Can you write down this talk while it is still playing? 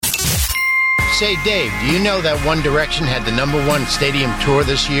Say, Dave, do you know that One Direction had the #1 stadium tour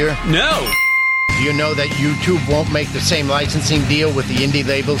this year? No. Do you know that YouTube won't make the same licensing deal with the indie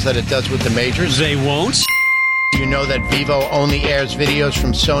labels that it does with the majors? They won't? Do you know that Vivo only airs videos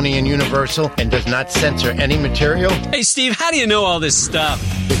from Sony and Universal and does not censor any material? Hey, Steve, how do you know all this stuff?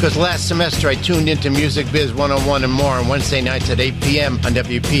 Because last semester I tuned into Music Biz 101 and more on Wednesday nights at 8 p.m. on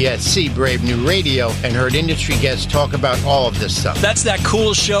WPSC Brave New Radio and heard industry guests talk about all of this stuff. That's that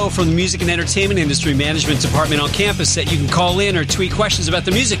cool show from the Music and Entertainment Industry Management Department on campus that you can call in or tweet questions about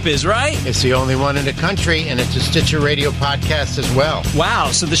the music biz, right? It's the only one in the country, and it's a Stitcher Radio podcast as well.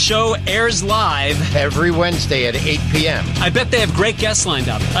 Wow, so the show airs live every Wednesday at 8 p.m. I bet they have great guests lined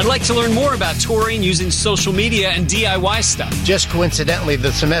up. I'd like to learn more about touring using social media and DIY stuff. Just coincidentally,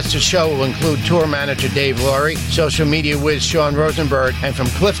 the semester show will include tour manager Dave Laurie, social media whiz Sean Rosenberg, and from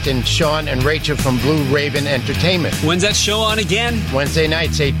Clifton, Sean and Rachel from Blue Raven Entertainment. When's that show on again? Wednesday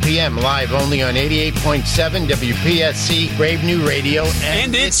nights, 8 p.m. live only on 88.7 WPSC Brave New Radio.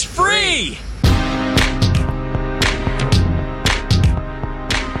 And it's free!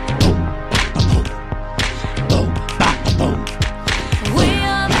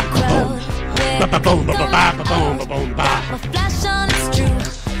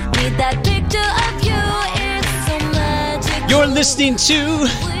 You're listening to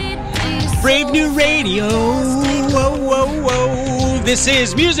Brave New Radio. Whoa, whoa, whoa. This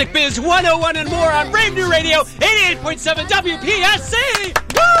is Music Biz 101 and more on Brave New Radio, 88.7 WPSC.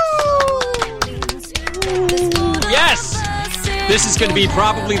 Woo! Yes! This is going to be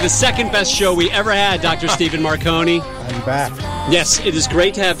probably the second best show we ever had, Dr. Stephen Marconi. I'm back. Yes, it is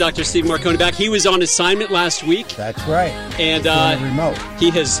great to have Dr. Stephen Marconi back. He was on assignment last week. That's right. And remote. He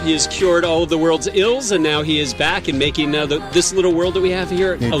has cured all of the world's ills, and now he is back and making this little world that we have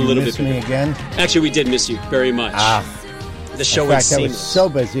here Did a little miss bit better. Me again? Actually, we did miss you very much. The show In fact, was I was so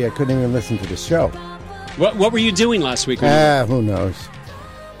busy I couldn't even listen to the show. What were you doing last week? Who knows?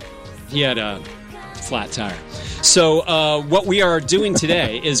 He had a flat tire. So what we are doing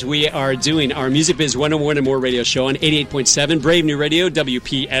today is we are doing our Music Biz 101 and More radio show on 88.7 Brave New Radio,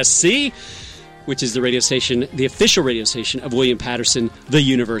 WPSC, which is the radio station, the official radio station of William Patterson, the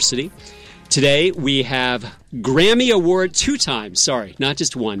university. Today we have Grammy Award two-time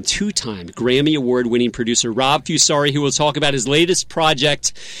Grammy Award-winning producer Rob Fusari, who will talk about his latest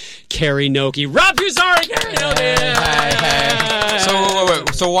project, Karaoke. Rob Fusari, Karaoke! Hey.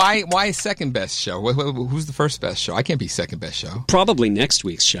 So why second best show? Who's the first best show? I can't be second best show. Probably next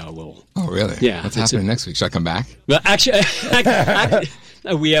week's show will. Oh, really? Yeah. What's happening next week? Should I come back? Well, actually,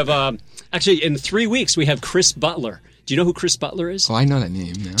 we have in 3 weeks we have Chris Butler. Do you know who Chris Butler is? Oh, I know that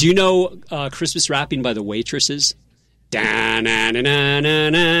name. Yeah. Do you know Christmas Rapping by the Waitresses? So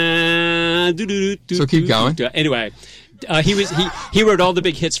keep going. Anyway, he wrote all the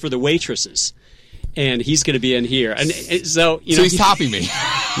big hits for the Waitresses, and he's going to be in here. And so he's topping me. He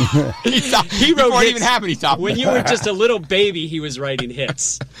wrote before it hits. even happened. He topped me. When you were just a little baby, he was writing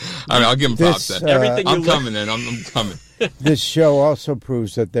hits. I mean, I'll give him props. Then. Everything I'm coming. Then I'm coming. This show also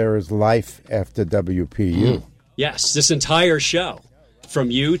proves that there is life after WPU. Yes, this entire show, from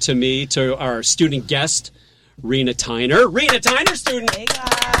you to me to our student guest, Rena Tyner. Rena Tyner, student. Hey,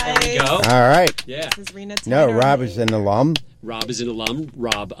 guys. There we go. All right. Yeah. This is Rena Tyner. No, Rob is an alum. Rob is an alum.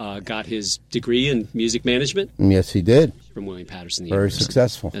 Rob got his degree in music management Yes, he did. from William Patterson. Very University.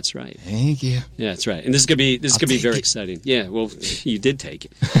 successful. That's right. Thank you. Yeah, that's right. And this is gonna be very exciting. Yeah, well, you did take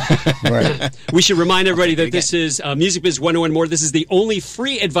it. Right. We should remind everybody that this is Music Biz 101 More. This is the only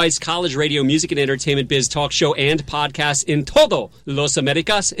free advice college radio, music and entertainment biz talk show and podcast in todo Los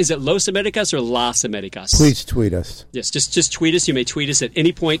Americas. Is it Los Americas or Las Americas? Please tweet us. Yes, just tweet us. You may tweet us at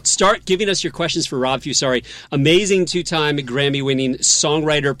any point. Start giving us your questions for Rob Fusari. Amazing two-time Grammy-winning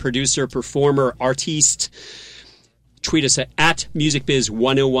songwriter, producer, performer, artiste. Tweet us at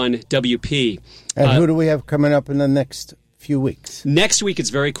MusicBiz101WP. And who do we have coming up in the next few weeks? Next week, it's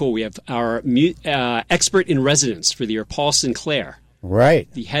very cool. We have our expert in residence for the year, Paul Sinclair. Right.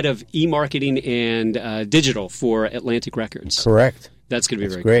 The head of e-marketing and digital for Atlantic Records. Correct. That's going to be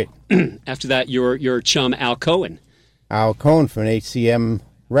That's very great. cool. After that, your chum, Al Cohen. Al Cohen from HCM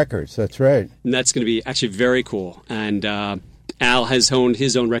Records. That's right. And that's going to be actually very cool. And Al has owned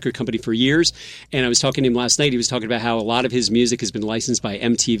his own record company for years. And I was talking to him last night. He was talking about how a lot of his music has been licensed by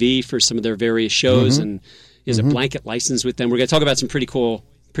MTV for some of their various shows. Mm-hmm. And he has a blanket license with them. We're going to talk about some pretty cool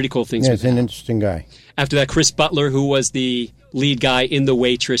things. Yeah, with he's an Al. interesting guy. After that, Chris Butler, who was the lead guy in The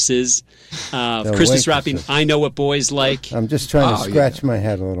Waitresses. Christmas Waitresses. Rapping, I Know What Boys Like. I'm just trying to scratch my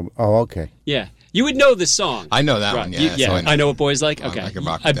head a little. Oh, okay. Yeah. You would know this song. I know that one. Yeah, so I know what boys like. Okay, I can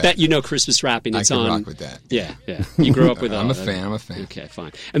rock with I that. bet you know Christmas rapping. It's I can on. rock with that. Yeah. You grew up with. I'm a fan. Okay,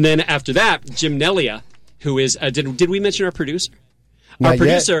 fine. And then after that, Jim Nelia, who is did we mention our producer? Not Our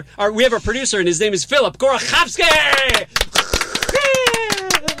producer. We have a producer, and his name is Philip Gorachowski.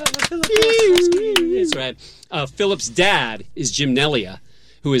 That's right. Philip's dad is Jim Nelia,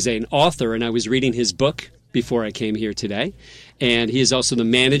 who is an author, and I was reading his book before I came here today. And he is also the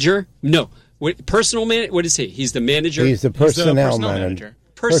manager. No, personal man. What is he? He's the manager. He's the personnel manager.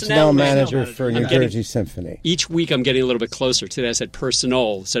 Personnel manager for New Jersey Symphony. Each week I'm getting a little bit closer. Today I said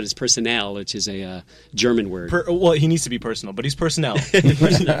personnel, so it's personnel, which is a German word. Well, he needs to be personal, but he's personnel.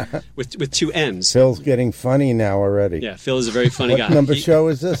 with two N's. Phil's getting funny now already. Yeah, Phil is a very funny guy. What number show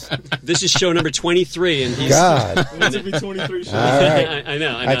is this? This is show number 23, and he's God. This will be 23 shows. All right. I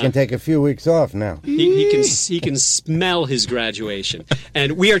know. I can take a few weeks off now. He can smell his graduation.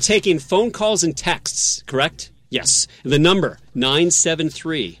 And we are taking phone calls and texts, correct? Yes. The number,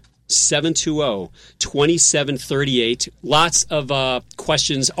 973-720-2738. Lots of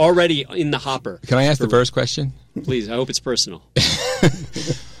questions already in the hopper. Can I ask the first question? Please, I hope it's personal.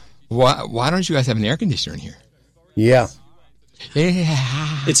 Why don't you guys have an air conditioner in here? Yeah.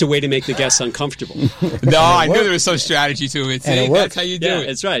 It's a way to make the guests uncomfortable. No, I knew there was some strategy to it. See, it that's how you do Yeah, it.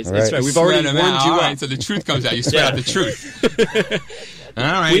 that's right. All That's right. right. We've already warmed you All up. right, so the truth comes out. You spread out the truth. All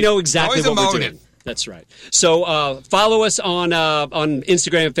right. We know exactly Always what a we're motive. doing. That's right. So follow us on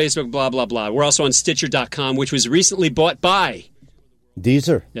Instagram, Facebook, blah, blah, blah. We're also on Stitcher.com, which was recently bought by...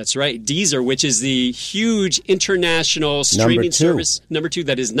 Deezer. That's right. Deezer, which is the huge international streaming service. Number 2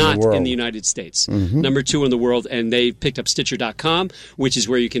 that is not in the United States. Mm-hmm. Number 2 in the world. And they picked up Stitcher.com, which is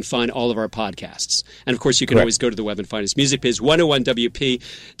where you can find all of our podcasts. And, of course, you can always go to the web and find us. Music Biz 101 WP.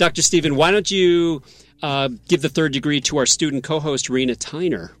 Dr. Stephen, why don't you give the third degree to our student co-host, Rena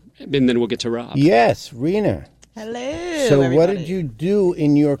Tyner, and then we'll get to Rob. Yes, Rena. Hello. So everybody. what did you do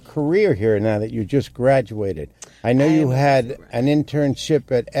in your career here now that you just graduated? I know you had an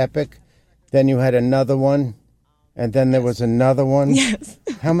internship at Epic, then you had another one, and then there was another one. Yes.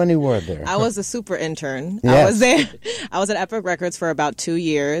 How many were there? I was a super intern. Yes. I was there. I was at Epic Records for about 2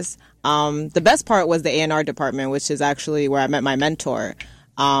 years. The best part was the A&R department, which is actually where I met my mentor.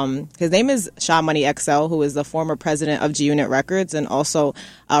 His name is Shah Money XL, who is the former president of G-Unit Records and also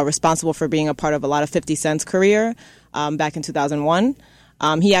responsible for being a part of a lot of 50 Cent's career back in 2001.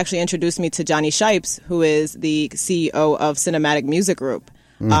 He actually introduced me to Johnny Shipes, who is the CEO of Cinematic Music Group,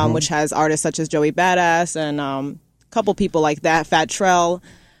 which has artists such as Joey Badass and a couple people like that, Fat Trell.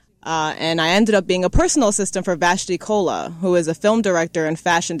 And I ended up being a personal assistant for Vashti Kola, who is a film director and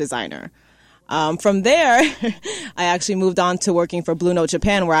fashion designer. From there, I actually moved on to working for Blue Note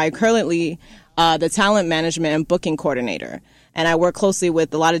Japan, where I currently the talent management and booking coordinator. And I work closely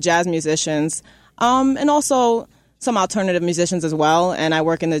with a lot of jazz musicians and also some alternative musicians as well. And I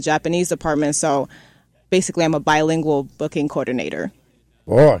work in the Japanese department, so basically I'm a bilingual booking coordinator.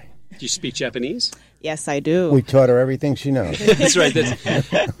 Boy. Do you speak Japanese? Yes, I do. We taught her everything she knows. That's right.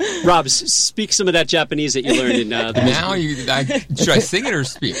 Rob, speak some of that Japanese that you learned in the Now, should I sing it or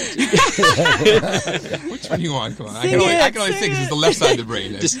speak it? Which one do you want? Come on. I can only sing because it's the left side of the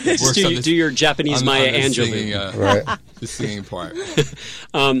brain. Just do your Japanese Maya Angelou. Right. The singing part.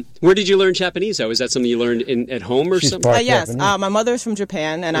 Where did you learn Japanese, though? Is that something you learned at home or She's something? part Yes, Japanese. my mother's from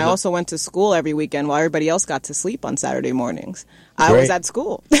Japan, and I also went to school every weekend while everybody else got to sleep on Saturday mornings. I was Great. at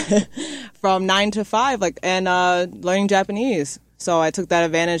school from 9 to 5, and learning Japanese. So I took that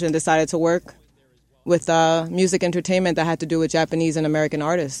advantage and decided to work with music entertainment that had to do with Japanese and American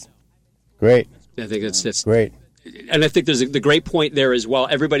artists. Great. I think that's Great. and I think there's the great point there as well.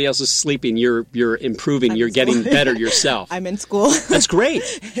 Everybody else is sleeping. You're improving. You're getting better yourself. I'm in school. That's great.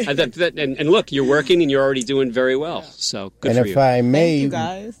 And look, you're working and you're already doing very well. So good And for if you. I Thank may, you,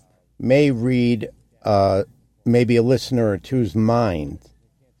 guys. may read maybe a listener or two's mind,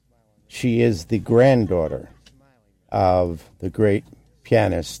 she is the granddaughter of the great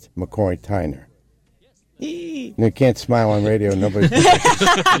pianist McCoy Tyner. You can't smile on radio. Nobody's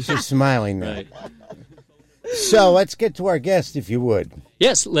just smiling now. Right. So let's get to our guest, if you would.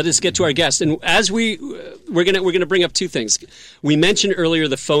 Yes, let us get to our guest. And as we're gonna bring up two things. We mentioned earlier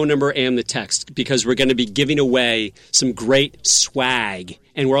the phone number and the text because we're going to be giving away some great swag,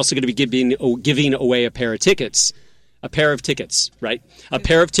 and we're also going to be giving away a pair of tickets. A pair of tickets, right? A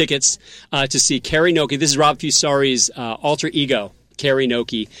pair of tickets to see Carrie Noki. This is Rob Fusari's alter ego, Carrie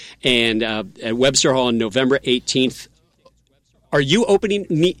Noki, and at Webster Hall on November 18th. Are you opening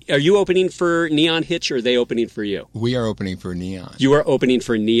for Neon Hitch, or are they opening for you? We are opening for Neon. You are opening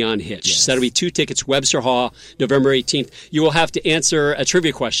for Neon Hitch. Yes. So that'll be 2 tickets, Webster Hall, November 18th. You will have to answer a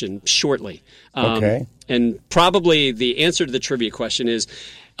trivia question shortly. Okay. And probably the answer to the trivia question is,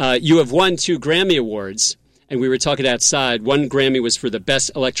 you have won 2 Grammy Awards, and we were talking outside. 1 Grammy was for the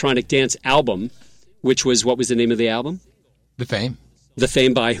Best Electronic Dance Album, which was, what was the name of the album? The Fame. The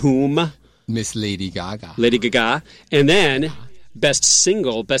Fame by whom? Miss Lady Gaga. Lady Gaga. And then Best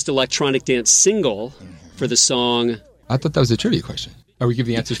Single, Best Electronic Dance Single for the song. I thought that was a trivia question. Are we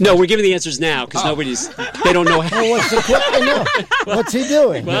giving the answers? No, first? we're giving the ansers now because they don't know how. Oh, I know. What's he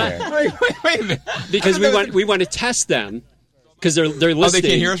doing What? here? Wait a minute. Because we want to test them because they're listening. Oh, they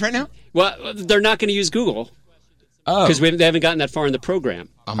can't hear us right now? Well, they're not going to use Google Oh. because they haven't gotten that far in the program.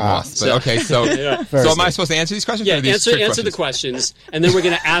 I'm lost. But okay, so am I supposed to answer these questions? Yeah, or are these answer the questions? questions, and then we're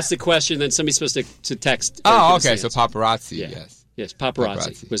going to ask the question. Then somebody's supposed to text. Oh, give us okay. the So answer. paparazzi. Yeah. Yes. Yes,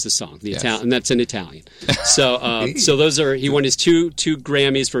 Paparazzi was the song, Yes. and that's in Italian. So, so those are he won his two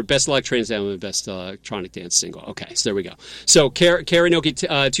Grammys for Best Electronic Dance Album and Best Electronic Dance Single. Okay, so there we go. So Karaoke,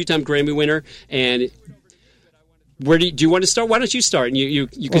 2-time Grammy winner, and where do you want to start? Why don't you start? And you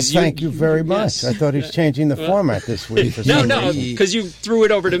Thank you very much. Yes. I thought he was changing the format this week. For No, some no, reason. because you threw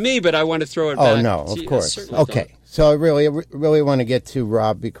it over to me, but I want to throw it back. Oh no, to of you. course. Certainly Okay, so I really want to get to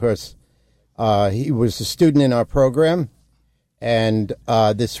Rob because he was a student in our program. And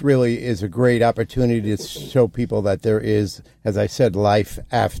this really is a great opportunity to show people that there is, as I said, life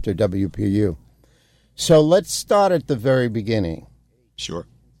after WPU. So let's start at the very beginning. Sure.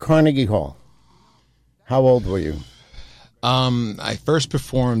 Carnegie Hall. How old were you? I first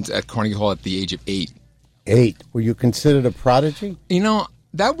performed at Carnegie Hall at the age of 8. 8. Were you considered a prodigy? You know,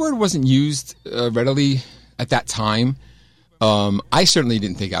 that word wasn't used readily at that time. I certainly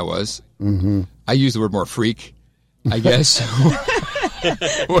didn't think I was. Mm-hmm. I used the word more freak, I guess.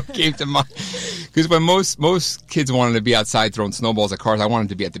 What came to mind? Because when most kids wanted to be outside throwing snowballs at cars, I wanted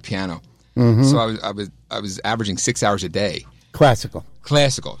to be at the piano. Mm-hmm. So I was averaging 6 hours a day. Classical.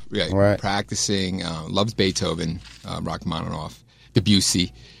 Classical, Right. Practicing, loved Beethoven, Rachmaninoff,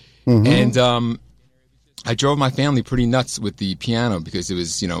 Debussy, and I drove my family pretty nuts with the piano because it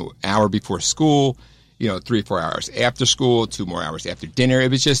was hour before school, 3 or 4 hours after school, 2 more hours after dinner. It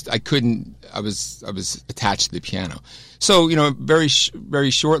was just I was attached to the piano. So very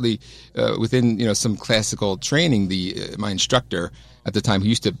shortly, within some classical training, my instructor at the time, who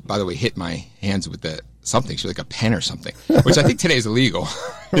used to, by the way, hit my hands with something, like a pen or something, which I think today is illegal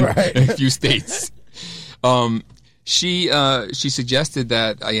in a few states. She suggested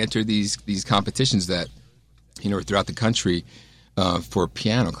that I enter these competitions that throughout the country for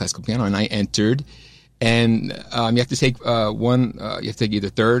classical piano, and I entered. And you have to take you have to take either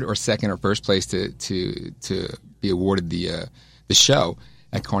third or second or first place to be awarded the show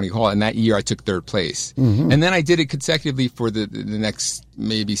at Carnegie Hall. And that year I took third place. Mm-hmm. And then I did it consecutively for the next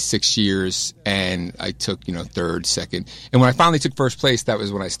maybe 6 years, and I took third, second, and when I finally took first place, that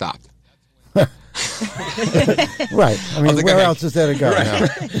was when I stopped. Right. I mean, where else is there to go now?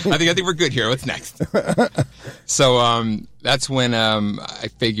 I think we're good here. What's next? So that's when I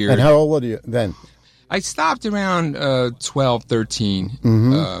figured. And how old were you then? I stopped around 12,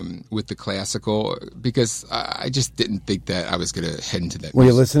 13 with the classical because I just didn't think that I was going to head into that. Were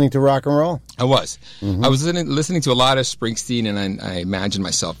you listening to rock and roll? I was. Mm-hmm. I was listening to a lot of Springsteen, and I imagined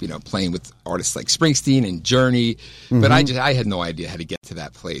myself, playing with artists like Springsteen and Journey. Mm-hmm. But I had no idea how to get to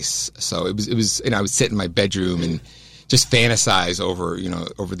that place. So it was. I would sit in my bedroom and just fantasize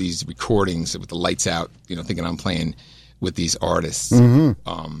over these recordings with the lights out, thinking I'm playing with these artists,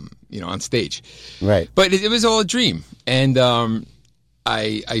 on stage. Right. But it was all a dream. And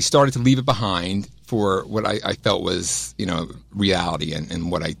I started to leave it behind for what I felt was, reality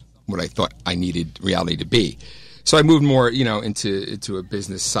and what I thought I needed reality to be. So I moved more, into a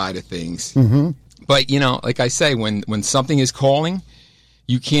business side of things. Mm-hmm. But, like I say, when something is calling,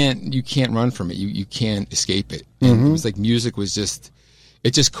 you can't run from it. You can't escape it. And it was like music was just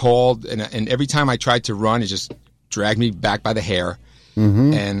called. And every time I tried to run, it just dragged me back by the hair,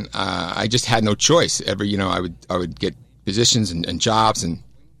 and I just had no choice. I would get positions and jobs and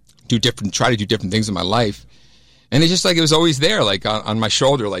try to do different things in my life, and it's just like it was always there, like on my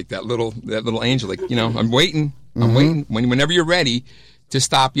shoulder, like that little angel, like I'm waiting, I'm waiting. Whenever you're ready to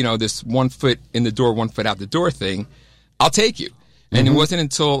stop, this 1 foot in the door, 1 foot out the door thing, I'll take you. And it wasn't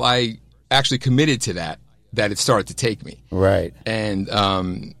until I actually committed to that it started to take me. Right. And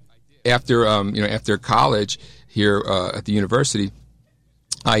after college here at the university,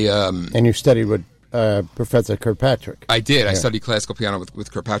 and you studied with Professor Kirkpatrick. I did. Yeah. I studied classical piano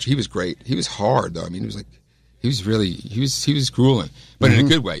with Kirkpatrick. He was great. He was hard though. I mean, he was like he was grueling, but in a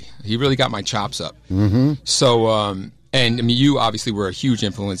good way. He really got my chops up. So, and I mean, you obviously were a huge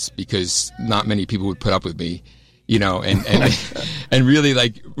influence because not many people would put up with me, you know, and and really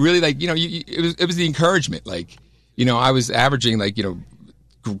like, you know, it was the encouragement. Like, you know, I was averaging like, you know,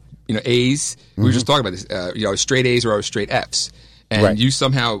 A's. We were just talking about this, you know, straight A's or I was straight F's. And you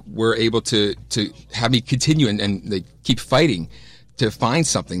somehow were able to have me continue and like, keep fighting to find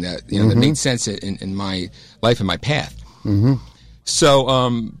something that, you know, that made sense in my life and my path.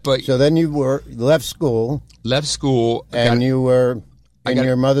 So, So then you left school. And you were in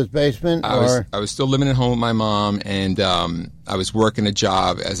your mother's basement? I was still living at home with my mom, and I was working a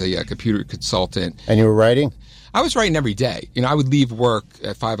job as a computer consultant. And you were writing? I was writing every day. You know, I would leave work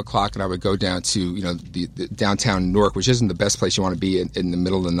at 5 o'clock, and I would go down to, you know, the downtown Newark, which isn't the best place you want to be in the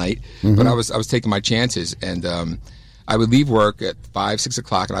middle of the night. But I was taking my chances, and I would leave work at 5, 6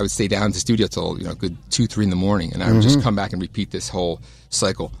 o'clock, and I would stay down in the studio till, you know, good 2, 3 in the morning, and I would just come back and repeat this whole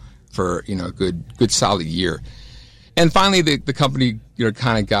cycle for, you know, a good solid year. And finally, the company, you know,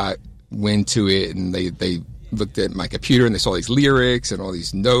 kind of got wind to it, and they looked at my computer and they saw these lyrics and all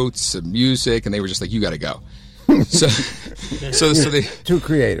these notes of music, and they were just like, "You got to go." So they too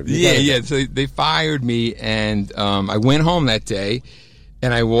creative. Yeah. So they fired me, and I went home that day,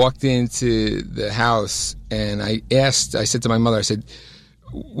 and I walked into the house, and I said to my mother, I said,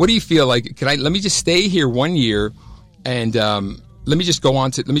 "What do you feel like? Let me just stay here 1 year, and let me just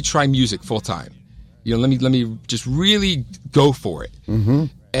let me try music full time. You know, let me just really go for it."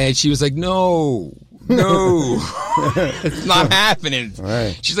 And she was like, No, it's not happening.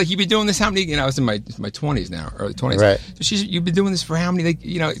 Right. She's like, "You've been doing this how many?" You know, I was in my 20s now, early 20s. Right. So you've been doing this for how many? Like,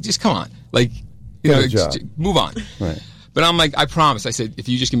 you know, just come on, like, you know, just move on. Right. But I'm like, I promise. I said, if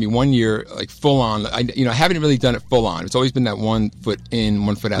you just give me 1 year, like full on, I haven't really done it full on. It's always been that 1 foot in,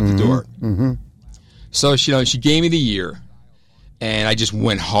 1 foot out the door. So she gave me the year. And I just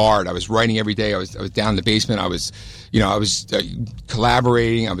went hard. I was writing every day. I was down in the basement. I was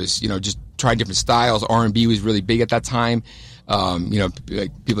collaborating. I was, you know, just trying different styles. R&B was really big at that time. You know,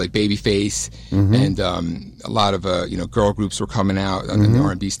 like people like Babyface and a lot of you know, girl groups were coming out in the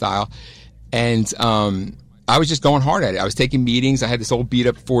R&B style. And I was just going hard at it. I was taking meetings. I had this old beat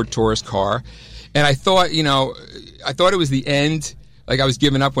up Ford Taurus car, and I thought it was the end. Like, I was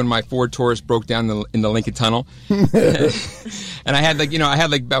giving up when my Ford Taurus broke down in the Lincoln Tunnel. And I had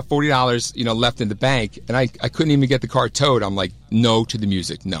about $40, you know, left in the bank, and I couldn't even get the car towed. I'm like, no to the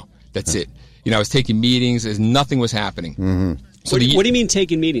music. No, that's it. You know, I was taking meetings as nothing was happening. So what do you mean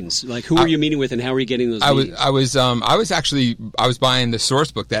taking meetings? Like, who were you meeting with, and how were you getting those meetings? I was buying the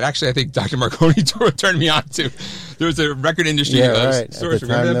source book that actually I think Dr. Marconi turned me on to. There was a record industry source.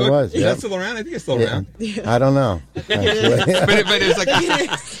 Remember that book? Is that still around? I think it's still around. I don't know. but it was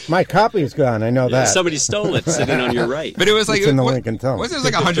like my copy's gone. I know that somebody stole it, sitting on your right. But it was like it's in the Lincoln Tunnel. Wasn't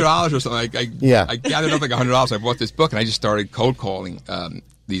it like $100 or something? I gathered up like $100. I bought this book and I just started cold calling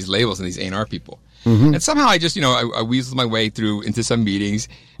these labels and these A&R people. And somehow I just, you know, I weaseled my way through into some meetings,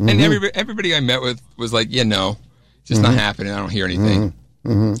 and everybody I met with was like, "Yeah, no, it's just not happening. I don't hear anything."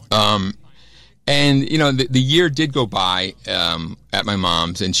 And you know, the year did go by at my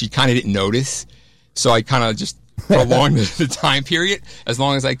mom's, and she kind of didn't notice, so I kind of just prolonged the time period as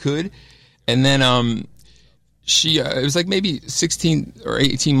long as I could. And then it was like maybe 16 or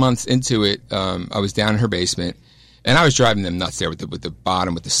 18 months into it. I was down in her basement. And I was driving them nuts there with the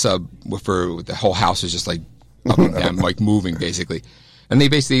bottom, with the subwoofer, with the whole house was just like up and down, like moving basically. And they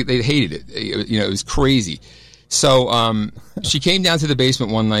hated it. You know, it was crazy. So she came down to the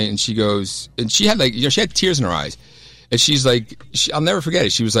basement one night and she goes, and she had like, you know, she had tears in her eyes. And she's like, I'll never forget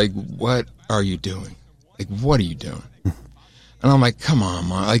it. She was like, "What are you doing? Like, what are you doing?" And I'm like, "Come on,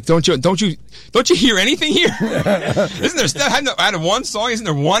 Mom. Like, don't you hear anything here? Isn't there out of one song? Isn't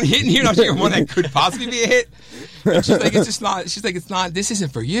there one hit in here? Don't you hear one that could possibly be a hit?" And she's like, "It's just not." She's like, "It's not. This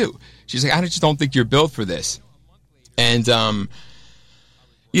isn't for you." She's like, "I just don't think you're built for this." And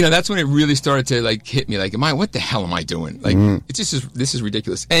you know, that's when it really started to like hit me. Like, what the hell am I doing? Like, it's just this is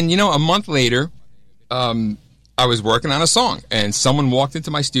ridiculous. And you know, a month later, I was working on a song, and someone walked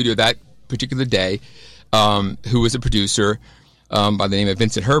into my studio that particular day, who was a producer. By the name of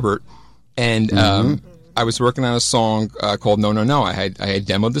Vincent Herbert, and I was working on a song called "No No No." I had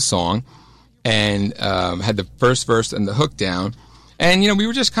demoed the song, and had the first verse and the hook down, and you know, we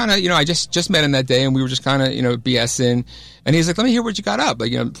were just kind of, you know, I just met him that day, and we were just kind of, you know, BSing, and he's like, "Let me hear what you got up,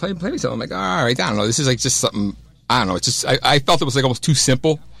 like, you know, play me something." I'm like, "All right, I don't know, this is like just something, I don't know, it's just I felt it was like almost too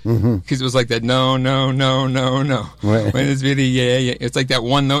simple." Because it was like that no. Right. When it's really yeah. It's like that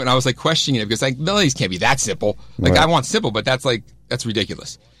one note, and I was like questioning it because like melodies can't be that simple. Like I want simple, but that's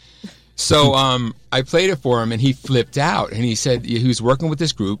ridiculous. So I played it for him, and he flipped out, and he said he was working with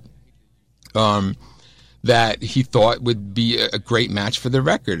this group that he thought would be a great match for the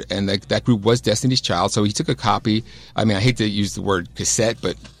record, and that group was Destiny's Child. So he took a copy. I mean, I hate to use the word cassette,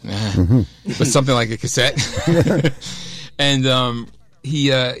 but something like a cassette. And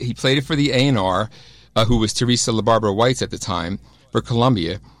he played it for the A&R, who was Teresa LaBarbera White's at the time, for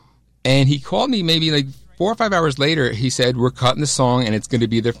Columbia. And he called me maybe like 4 or 5 hours later. He said, "We're cutting the song, and it's going to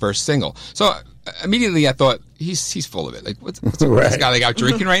be their first single." So immediately I thought, he's full of it. Like, what's Right. this guy like out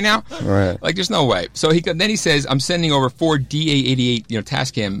drinking right now? Right. Like, there's no way. So then he says, "I'm sending over 4 DA88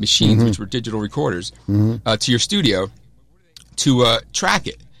 Tascam machines, which were digital recorders, to your studio to track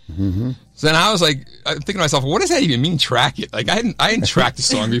it." So then I was like, I'm thinking to myself, what does that even mean, track it? Like, I hadn't tracked the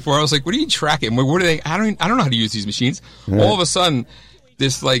song before. I was like, what do you mean track it? And what do they? I don't know how to use these machines. Right. All of a sudden,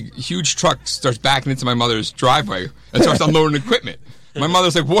 this like huge truck starts backing into my mother's driveway and starts unloading equipment. My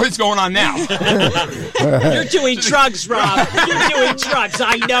mother's like, "What is going on now?" You're doing drugs, Rob. You're doing drugs.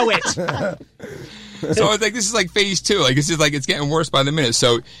 I know it. So I was like, this is like phase 2. Like, this is like, it's getting worse by the minute.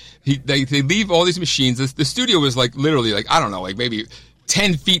 So they leave all these machines. The studio was like literally like, I don't know, like maybe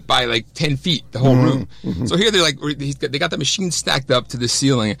 10 feet by like 10 feet, the whole room. So here they're like, they got the machines stacked up to the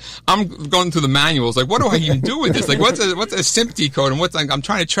ceiling. I'm going through the manuals, like, what do I even do with this? Like, what's a SIMPT code, and I'm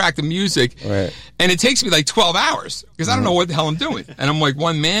trying to track the music, right. And it takes me like 12 hours because I don't know what the hell I'm doing, and I'm like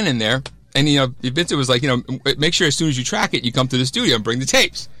one man in there. And Vincent was like, make sure as soon as you track it, you come to the studio and bring the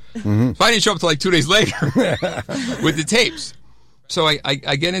tapes. So I didn't show up till like 2 days later with the tapes. So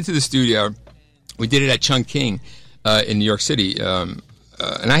I get into the studio. We did it at Chung King in New York City.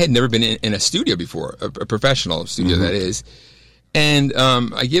 And I had never been in a studio before, a professional studio, that is. And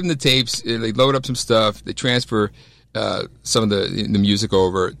I give them the tapes. They load up some stuff. They transfer some of the music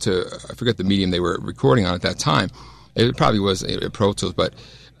over to, I forget the medium they were recording on at that time. It probably was a Pro Tools, but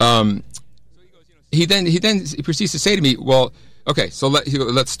he proceeds to say to me, "Well, okay, so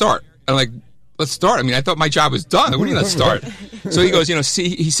let's start." I'm like, "Let's start." I mean, I thought my job was done. What do you mean, let's start? So he goes,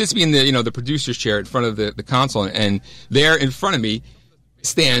 he sits me in the producer's chair in front of the console, and there in front of me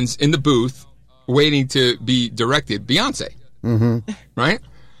stands in the booth waiting to be directed Beyonce. Right?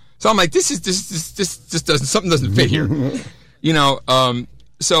 So I'm like, this doesn't, something doesn't fit here.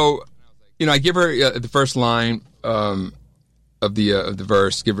 So I give her the first line of the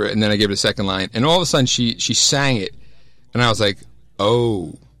verse, and then I give her the second line, and all of a sudden she sang it, and I was like,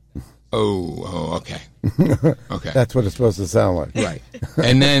 oh, okay. Okay. That's what it's supposed to sound like. Right.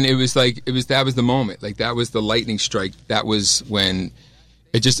 And then that was the moment. Like, that was the lightning strike. That was when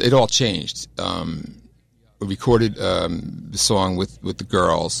it all changed. We recorded the song with the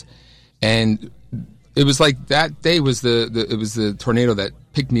girls, and it was like that day was the tornado that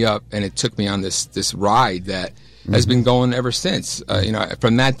picked me up, and it took me on this ride that has been going ever since.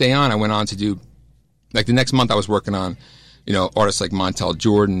 From that day on, I went on to do, like, the next month I was working on, artists like Montel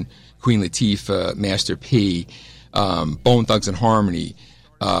Jordan, Queen Latifah, Master P, Bone Thugs and Harmony.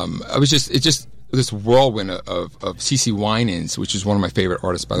 It's just this whirlwind of CeCe Winans, which is one of my favorite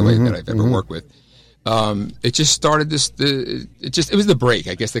artists, by the way, that I've ever worked with. It just started it was the break,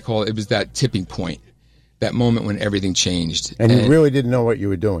 I guess they call it. It was that tipping point, that moment when everything changed. And you really didn't know what you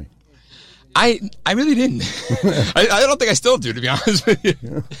were doing. I really didn't. I don't think I still do, to be honest with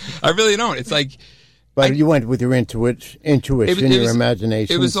you. I really don't. It's like, but you went with your intuition, your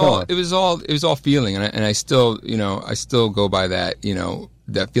imagination. It was all feeling, and I still go by that,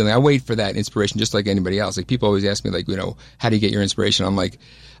 that feeling. I wait for that inspiration just like anybody else. Like, people always ask me, like, how do you get your inspiration? I'm like,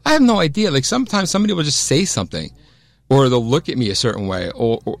 I have no idea. Like, sometimes somebody will just say something, or they'll look at me a certain way,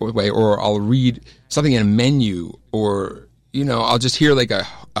 or I'll read something in a menu, or I'll just hear like a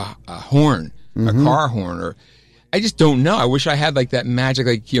horn, a car horn, or I just don't know. I wish I had like that magic,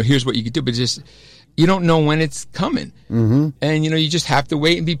 like, here's what you could do, but just, you don't know when it's coming. And you just have to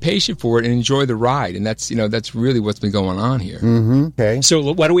wait and be patient for it and enjoy the ride. And that's really what's been going on here. Okay.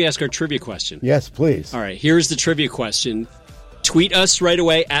 So why don't we ask our trivia question? Yes, please. All right, here's the trivia question. Tweet us right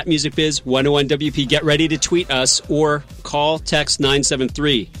away at MusicBiz101WP. Get ready to tweet us, or call, text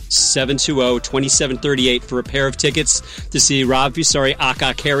 973-720-2738 for a pair of tickets to see Rob Fusari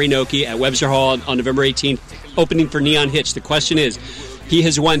aka Karaoke at Webster Hall on November 18th, opening for Neon Hitch. The question is, he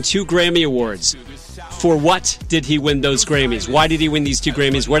has won 2 Grammy Awards. For what did he win those Grammys? Why did he win these 2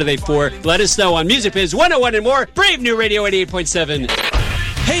 Grammys? What are they for? Let us know on Music Biz 101 and more. Brave New Radio 88.7.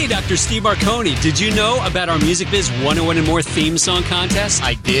 Hey, Dr. Steve Marconi, did you know about our Music Biz 101 and More theme song contest?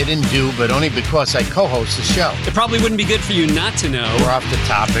 I did and do, but only because I co-host the show. It probably wouldn't be good for you not to know. We're off the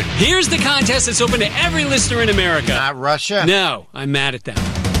topic. Here's the contest that's open to every listener in America. Not Russia? No, I'm mad at them.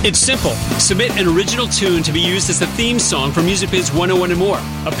 It's simple. Submit an original tune to be used as the theme song for Music Biz 101 and more.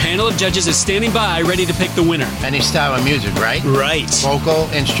 A panel of judges is standing by, ready to pick the winner. Any style of music, right? Right. Vocal,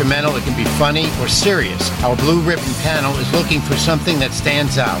 instrumental, it can be funny or serious. Our Blue Ribbon panel is looking for something that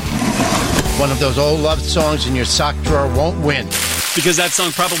stands out. One of those old loved songs in your sock drawer won't win. Because that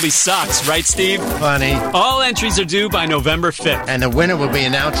song probably sucks, right, Steve? Funny. All entries are due by November 5th. And the winner will be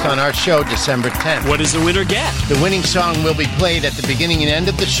announced on our show December 10th. What does the winner get? The winning song will be played at the beginning and end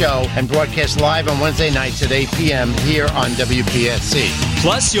of the show and broadcast live on Wednesday nights at 8 p.m. here on WPSC.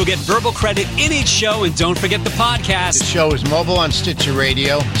 Plus, you'll get verbal credit in each show, and don't forget the podcast. The show is mobile on Stitcher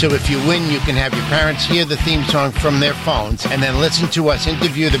Radio, so if you win, you can have your parents hear the theme song from their phones and then listen to us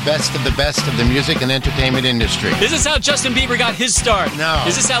interview the best of the music and entertainment industry. Is this how Justin Bieber got his start? No.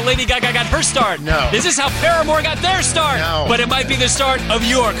 Is this how Lady Gaga got her start? No. Is this how Paramore got their start? No. But it might be the start of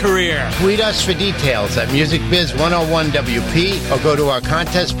your career. Tweet us for details at MusicBiz101WP or go to our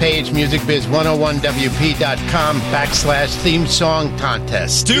contest page, musicbiz101WP.com/theme song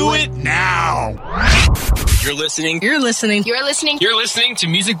contest. Do it now. You're listening to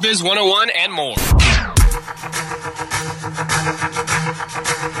Music Biz 101 and more.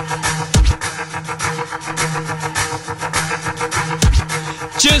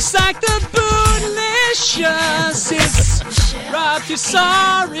 Just like the Bootylicious, it's Rob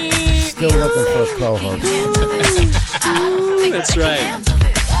Fusari. Still looking for a co-host. That's right.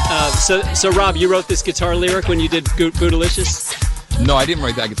 So Rob, you wrote this guitar lyric when you did Bootylicious? No, I didn't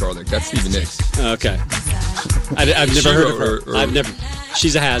write that guitar lick. That's Stevie Nicks. Okay. I've never heard of her. I've never.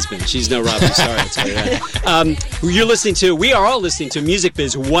 She's a has-been. She's no Rob Fusari. I'll tell you that. We are all listening to Music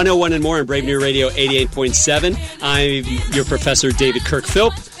Biz 101 and more on Brave New Radio 88.7. I'm your Professor David Kirk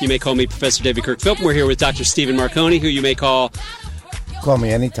Philp. You may call me Professor David Kirk Philp. We're here with Dr. Stephen Marconi, who you may call... Call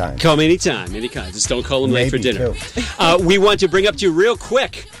me anytime. Call me anytime. Just don't call him late for dinner. Too. We want to bring up to you real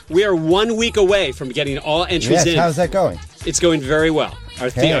quick. We are 1 week away from getting all entries in. How's that going? It's going very well. Our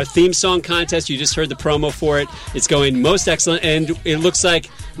theme song contest, you just heard the promo for it. It's going most excellent, and it looks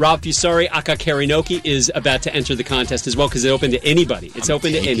like Rob Fusari, aka Karinoki, is about to enter the contest as well because it's open to anybody. It's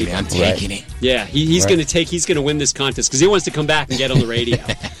open to anybody. I'm taking it. Yeah, he's going to win this contest because he wants to come back and get on the radio.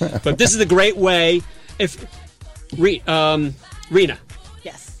 But this is a great way. If Rena.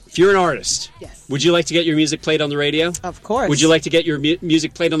 Yes. If you're an artist, Yes. would you like to get your music played on the radio? Of course. Would you like to get your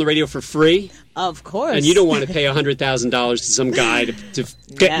music played on the radio for free? Of course. And you don't want to pay $100,000 to some guy to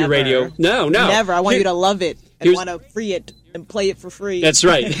get your radio. No. Never. I want you to love it and want to free it and play it for free. That's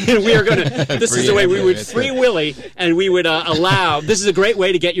right. We are going to. This is the way we would free Willie, and we would allow. This is a great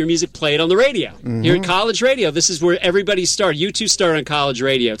way to get your music played on the radio. Mm-hmm. Here at college radio, this is where everybody started. You two started on college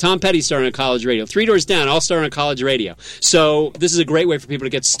radio. Tom Petty started on college radio. Three Doors Down all started on college radio. So this is a great way for people to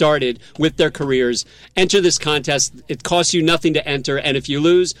get started with their careers. Enter this contest. It costs you nothing to enter, and if you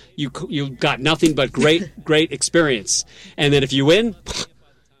lose, you got nothing but great experience. And then if you win.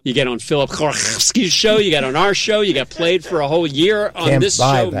 You get on Philip Korchowski's show. You get on our show. You get played for a whole year on this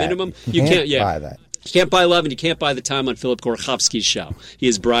show minimum. You can't buy that. You can't buy love, and you can't buy the time on Philip Korchowski's show. He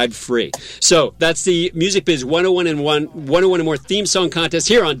is bribe free. So that's the Music Biz 101 and more theme song contest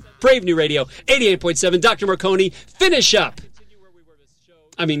here on Brave New Radio 88.7. Dr. Marconi, finish up.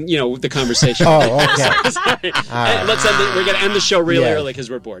 I mean, the conversation. Oh, okay. Let's end it. We're going to end the show really early because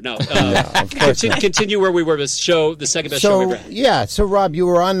we're bored. No, of course not. Continue where we were with the second best show we ran. Yeah, so Rob, you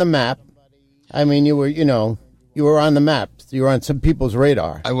were on the map. I mean, you were on the map. You were on some people's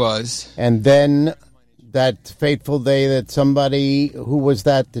radar. I was. And then that fateful day that who was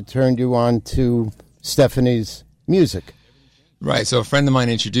that turned you on to Stephanie's music? Right, so a friend of mine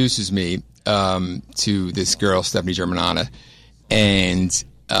introduces me to this girl, Stephanie Germanata, and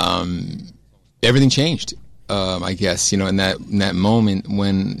everything changed, I guess, in that moment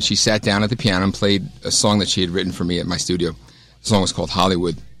when she sat down at the piano and played a song that she had written for me at my studio. The song was called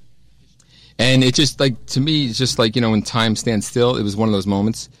Hollywood. And it just, to me, it's just when time stands still, it was one of those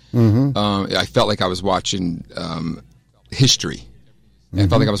moments. Mm-hmm. I felt like I was watching history. Mm-hmm. I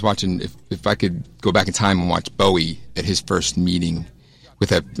felt like I was watching, if I could go back in time and watch Bowie at his first meeting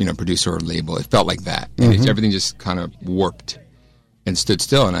with a producer or label, it felt like that. And everything just kind of warped and stood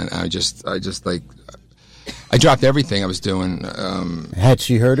still, and I dropped everything I was doing. Had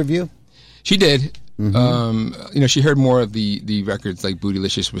she heard of you? She did. Mm-hmm. She heard more of the records like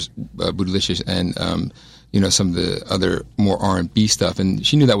Bootylicious and some of the other more R&B stuff, and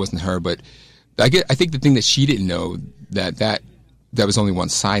she knew that wasn't her. But I think the thing that she didn't know that was only one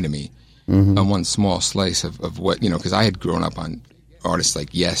side of me, one small slice of what because I had grown up on artists like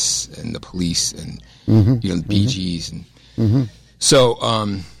Yes and the Police and the Bee Gees and. Mm-hmm. So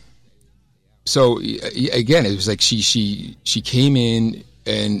again, it was like she came in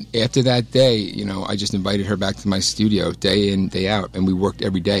And after that day, you know, I just invited her back to my studio day in, day out, and we worked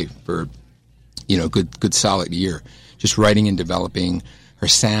every day for, you know, good solid year, just writing and developing her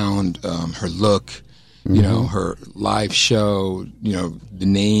sound, her look, you know, her live show, you know, the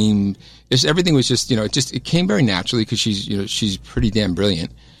name, just everything was just, you know, it came very naturally because she's pretty damn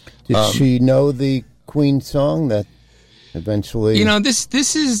brilliant. Did she know the Queen song that eventually? You know, this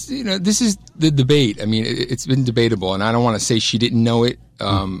is the debate. I mean, it's been debatable, and I don't want to say she didn't know it,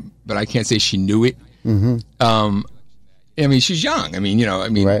 but I can't say she knew it. I mean, she's young. I mean, you know,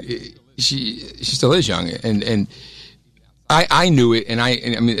 Right. she still is young, and I knew it, and I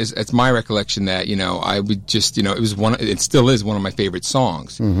mean, it's my recollection that, you know, I would just, you know, it still is one of my favorite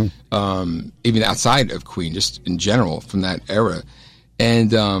songs, even outside of Queen, just in general from that era,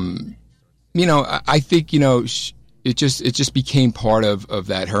 and you know, I think, you know, it just became part of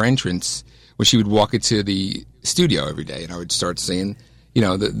that, her entrance when she would walk into the studio every day, and I would start singing, you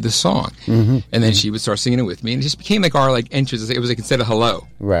know, the song, and then she would start singing it with me, and it just became like our entrance. It was like instead of hello,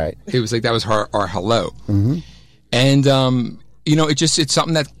 Right. it was like that was our hello. And, you know, it's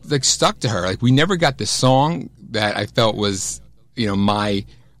something that like stuck to her. Like we never got the song that I felt was, you know, my,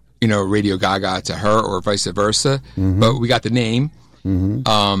 you know, Radio Gaga to her or vice versa, but we got the name.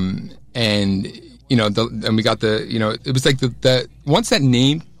 And, you know, and we got the, you know, it was like the once that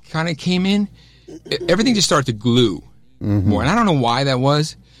name kind of came in, everything just started to glue more. And I don't know why that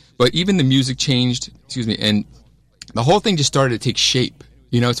was, but even the music changed, and the whole thing just started to take shape.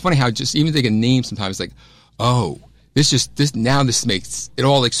 You know, it's funny how just even like a name sometimes like, oh, this makes it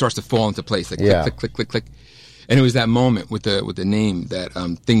all like starts to fall into place, like click, click, click, click. And it was that moment with the name that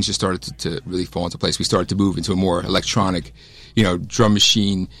things just started to really fall into place. We started to move into a more electronic, you know, drum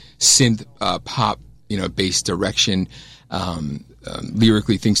machine, synth, pop, you know, bass direction.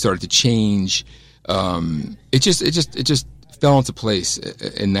 Lyrically, things started to change. It just fell into place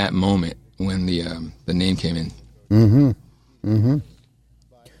in that moment when the name came in.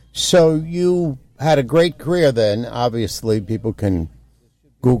 So you had a great career then. Obviously, people can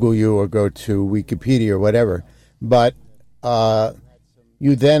Google you or go to Wikipedia or whatever. But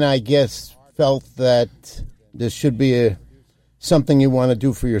you then, I guess, felt that this should be something you want to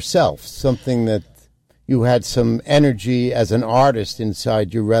do for yourself, something that you had some energy as an artist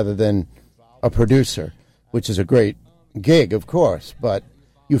inside you rather than a producer, which is a great gig, of course, but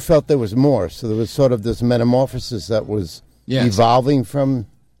you felt there was more. So there was sort of this metamorphosis that was evolving from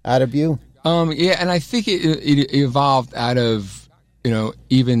out of you. Yeah, and I think it evolved out of, you know,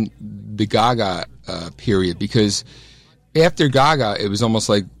 even the Gaga period, because after Gaga, it was almost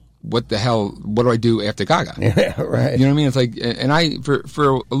like, what the hell, what do I do after Gaga? Yeah, right. You know what I mean? It's like, and I,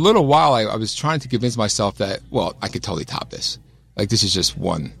 for a little while, I was trying to convince myself that, well, I could totally top this. Like, this is just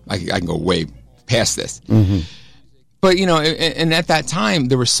one. I can go way past this. But, you know, and at that time,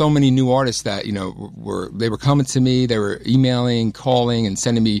 there were so many new artists that, you know, they were coming to me, they were emailing, calling, and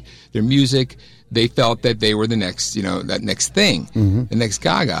sending me their music. They felt that they were the next, you know, that next thing, the next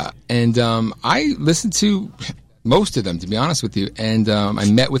Gaga. And I listened to most of them, to be honest with you. And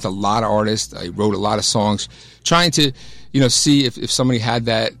I met with a lot of artists. I wrote a lot of songs, trying to, you know, see if somebody had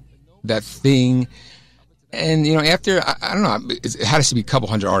that thing. And, you know, after, I don't know, it had to be a couple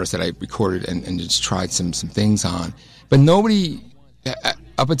hundred artists that I recorded and just tried some things on. But nobody,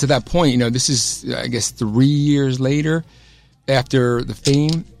 up until that point, you know, this is, I guess, 3 years later after the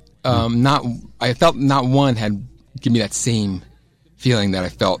fame, I felt not one had given me that same feeling that I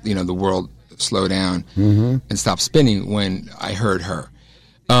felt, you know, the world slow down and stop spinning when I heard her.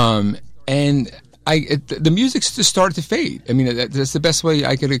 And the music just started to fade. I mean, that's the best way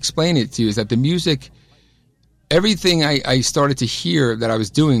I could explain it to you, is that the music, everything I started to hear that I was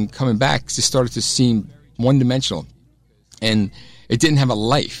doing coming back just started to seem one-dimensional, and it didn't have a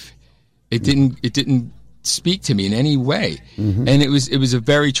life. It didn't speak to me in any way, and it was a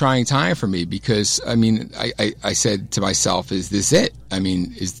very trying time for me, because I mean, I said to myself, "Is this it? I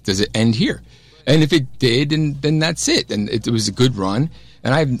mean, does it end here?" And if it did, then that's it. And it was a good run,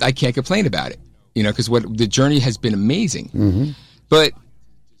 and I can't complain about it, you know, because the journey has been amazing. But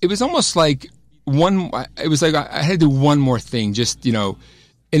it was almost like it was like I had to do one more thing, just, you know,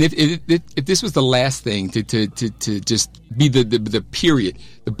 and if this was the last thing to just be the period,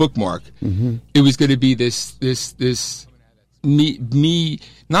 the bookmark, it was going to be this me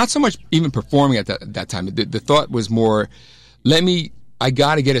not so much even performing at that time. The thought was more, I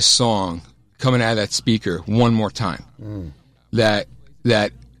got to get a song coming out of that speaker one more time that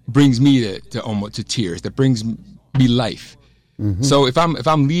brings me to almost to tears, that brings me life. So if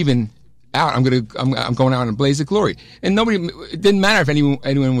I'm leaving out, I'm going out in a blaze of glory. And it didn't matter if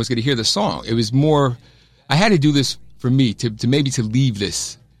anyone was going to hear the song. It was more, I had to do this for me to maybe to leave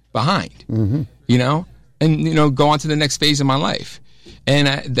this behind, you know, and, you know, go on to the next phase of my life. And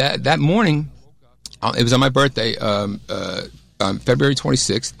that morning, it was on my birthday, on February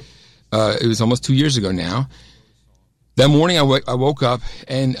 26th. It was almost 2 years ago now. That morning, I woke up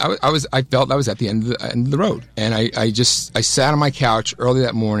and I felt I was at the end of the road, and I sat on my couch early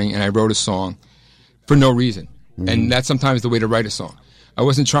that morning and I wrote a song for no reason, and that's sometimes the way to write a song. I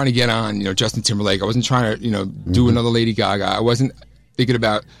wasn't trying to get on, you know, Justin Timberlake. I wasn't trying to, you know, do another Lady Gaga. I wasn't thinking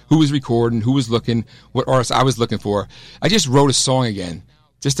about who was recording, who was looking, what artist I was looking for. I just wrote a song again,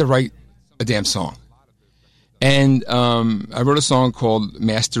 just to write a damn song. And I wrote a song called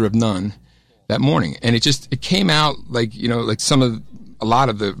Master of None that morning. And it came out like, you know, like a lot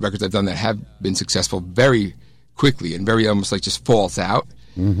of the records I've done that have been successful very quickly and very almost like just falls out,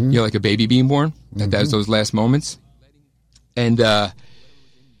 you know, like a baby being born. That was those last moments. And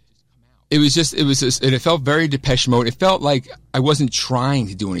it felt very Depeche Mode. It felt like I wasn't trying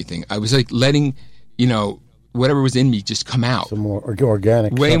to do anything. I was like letting, you know, whatever was in me just come out. Some more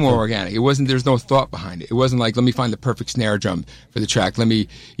organic. Way more organic. It wasn't, there's no thought behind it. It wasn't like, let me find the perfect snare drum for the track. Let me,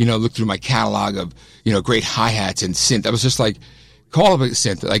 you know, look through my catalog of, you know, great hi-hats and synth. I was just like, call up a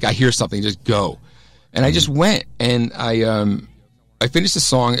synth. Like, I hear something, just go. And I just went, and I finished the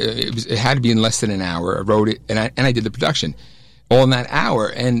song. It had to be in less than an hour. I wrote it, and I did the production all in that hour.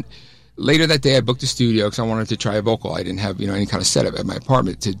 And later that day, I booked a studio because I wanted to try a vocal. I didn't have, you know, any kind of setup at my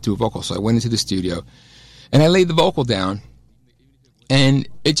apartment to do a vocal. So I went into the studio, and I laid the vocal down, and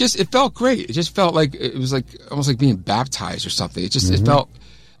it felt great. It just felt like, it was like almost like being baptized or something. It just, it felt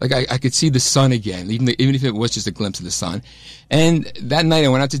like I could see the sun again, even if it was just a glimpse of the sun. And that night, I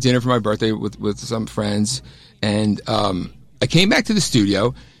went out to dinner for my birthday with some friends, and I came back to the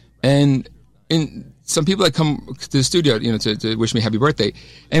studio, and some people had come to the studio, you know, to wish me happy birthday.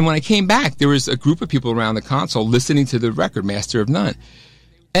 And when I came back, there was a group of people around the console listening to the record, Master of None.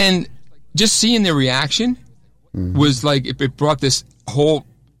 And just seeing their reaction was like, it brought this whole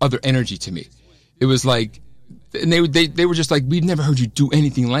other energy to me. It was like, and they were just like, we've never heard you do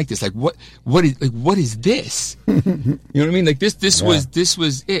anything like this. Like, what is this? You know what I mean? Like, this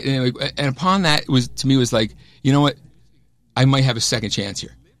was it. And upon that, to me was like, you know what? I might have a second chance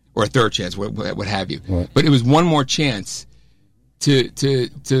here, or a third chance, what have you. Right. But it was one more chance to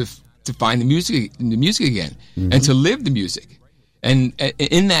find the music again, and to live the music. And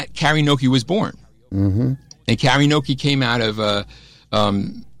in that, Carrie Noki was born. And Carrie Noki came out of a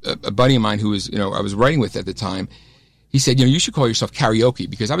buddy of mine who was, you know, I was writing with at the time. He said, you know, you should call yourself karaoke,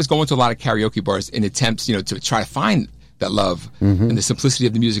 because I was going to a lot of karaoke bars in attempts, you know, to try to find that love and the simplicity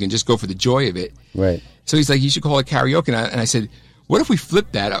of the music and just go for the joy of it. Right. So he's like, you should call it karaoke. And I said, what if we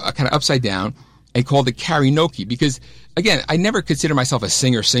flipped that kind of upside down and called it Carrie-Noki? Because, again, I never considered myself a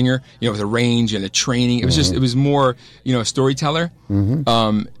singer, you know, with a range and a training. It was just, it was more, you know, a storyteller.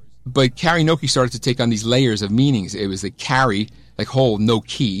 But Carrie-Noki started to take on these layers of meanings. It was the carry, like whole, no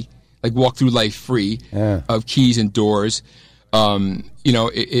key, like walk through life free of keys and doors. You know,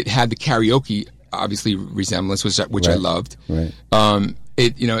 it had the karaoke, obviously, resemblance, which I loved. Right.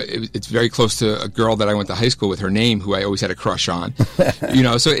 You know, it's very close to a girl that I went to high school with, her name, who I always had a crush on. You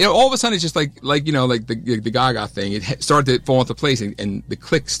know, so all of a sudden it's just like you know, like the Gaga thing. It started to fall into place, and the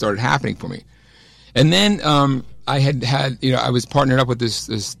click started happening for me. And then I had you know, I was partnered up with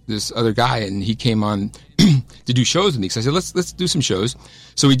this other guy, and he came on to do shows with me. So I said, let's do some shows.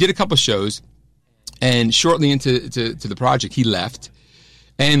 So we did a couple shows, and shortly into the project, he left.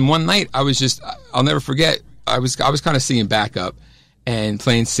 And one night I'll never forget. I was kind of singing backup and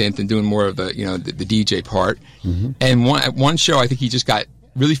playing synth and doing more of the, you know, the DJ part. And at one show, I think he just got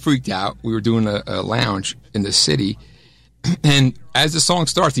really freaked out. We were doing a lounge in the city, and as the song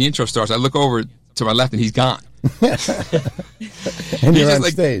starts, the intro starts, I look over to my left, and he's gone. And you're on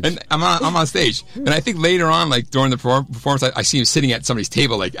stage. And I'm on stage. And I think later on, like during the performance, I see him sitting at somebody's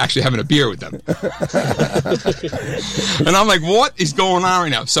table, like actually having a beer with them. And I'm like, what is going on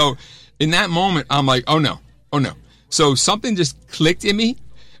right now? So in that moment, I'm like, oh no. So something just clicked in me,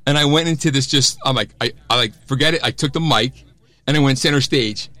 and I went into this I'm like, I like, forget it. I took the mic, and I went center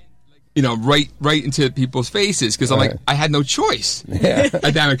stage, you know, right into people's faces, because I'm like, I had no choice.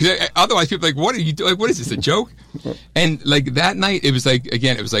 Because otherwise people are like, what are you doing? Like, what is this, a joke? And like that night, it was like,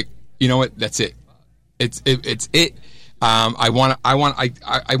 again, it was like, you know what? That's it. It's it. I want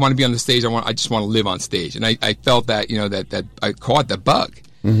to be on the stage. I just want to live on stage. And I felt that, you know, that I caught the bug.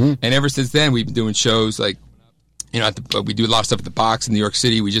 And ever since then, we've been doing shows like, you know, we do a lot of stuff at the Box in New York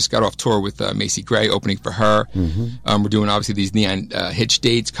City. We just got off tour with Macy Gray, opening for her. We're doing, obviously, these Neon Hitch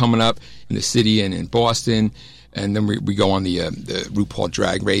dates coming up in the city and in Boston. And then we go on the RuPaul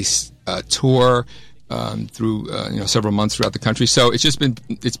Drag Race tour. through several months throughout the country. So it's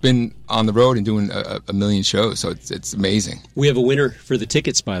been on the road and doing a million shows. So it's amazing. We have a winner for the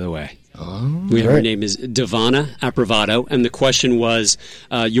tickets, by the way. Her name is Devana Aprovato, and the question was,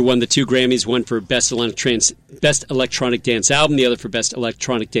 you won the 2 Grammys, one for Best Electronic Dance Album, the other for Best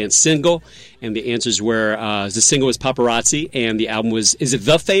Electronic Dance Single, and the answers were, the single was Paparazzi, and the album was, is it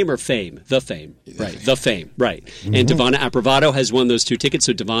The Fame or Fame? The Fame, right, The Fame, right. Mm-hmm. And Devana Aprovato has won those 2 tickets,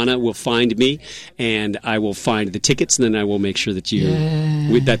 so Devana will find me, and I will find the tickets, and then I will make sure that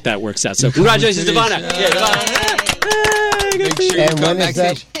that works out. So congratulations, Devana! Yeah, Devana.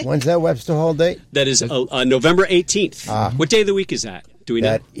 And when's that Webster Hall date? That is November 18th. What day of the week is that? Do we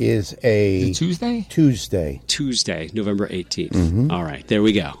know? That is a Tuesday? Tuesday, November 18th. Mm-hmm. All right, there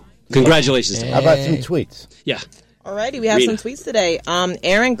we go. Congratulations. How about some tweets? Yeah. Alrighty, we have some tweets today.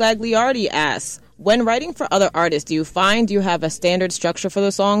 Aaron Glagliardi asks, when writing for other artists, do you find you have a standard structure for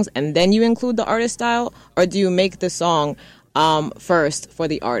the songs and then you include the artist style, or do you make the song first for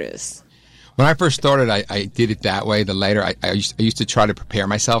the artist? When I first started, I did it that way. The later, I used to try to prepare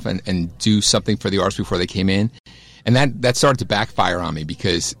myself and do something for the artists before they came in. And that started to backfire on me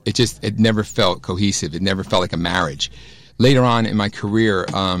because it never felt cohesive. It never felt like a marriage. Later on in my career,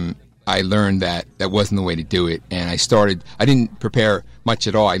 I learned that wasn't the way to do it. And I didn't prepare much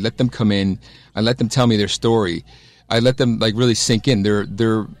at all. I let them come in. I let them tell me their story. I let them really sink in,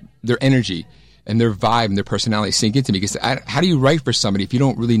 their energy and their vibe and their personality sink into me. Because how do you write for somebody if you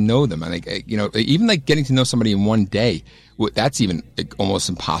don't really know them? I think, even getting to know somebody in one day, that's even almost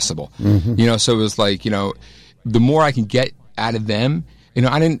impossible. Mm-hmm. So it was the more I can get out of them,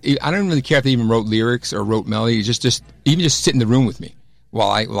 I didn't really care if they even wrote lyrics or wrote melody. Just sit in the room with me while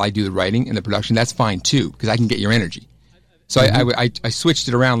I do the writing and the production. That's fine too, because I can get your energy. So I switched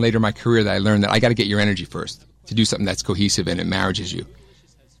it around later in my career that I learned that I got to get your energy first to do something that's cohesive and it marriages you.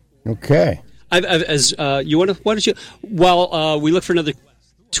 Okay. Why don't you? While we look for another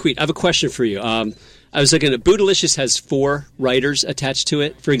tweet, I have a question for you. I was looking at Bootylicious has 4 writers attached to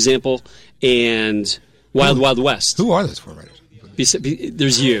it, for example, and Wild Wild West. Who are those 4 writers?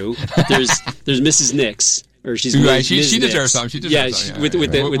 There's you. There's Mrs. Nix. Or she's right. She deserves some. She deserves some. With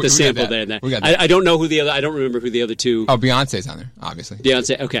the sample there. And that. I don't know who the other. I don't remember who the other 2. Oh, Beyonce's on there, obviously.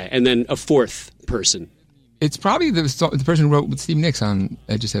 Beyonce. Okay, and then a 4th person. It's probably the person who wrote with Steve Nicks on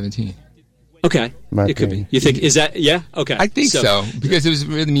Edge of 17. Okay, it could be. You think is that? Yeah. Okay, I think so because it was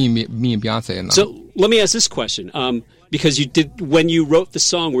really me and Beyonce. So let me ask this question. Because when you wrote the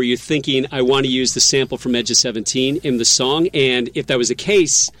song, were you thinking, I want to use the sample from Edge of 17 in the song? And if that was the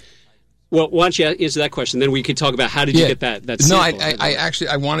case, well, why don't you answer that question? Then we could talk about how did you get that sample?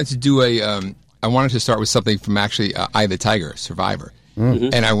 No, I wanted to do I wanted to start with something from actually Eye of the Tiger, Survivor. Mm-hmm.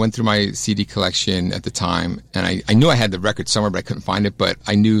 And I went through my CD collection at the time, and I knew I had the record somewhere, but I couldn't find it. But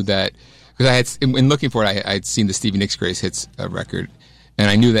I knew that, because in looking for it, I had seen the Stevie Nicks Greatest Hits record, and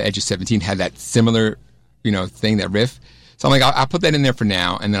I knew that Edge of 17 had that similar thing, that riff. So I'm like, I'll put that in there for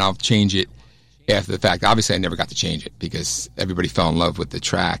now, and then I'll change it after the fact. Obviously, I never got to change it because everybody fell in love with the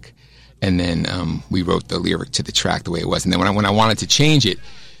track, and then we wrote the lyric to the track the way it was. And then when I wanted to change it,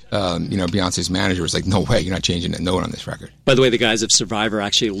 Beyonce's manager was like, "No way, you're not changing that note on this record." By the way, the guys of Survivor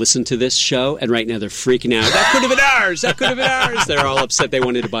actually listened to this show, and right now they're freaking out. That could have been ours. That could have been ours. They're all upset. They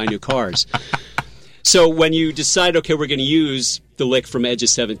wanted to buy new cars. So when you decide, okay, we're going to use the lick from Edge of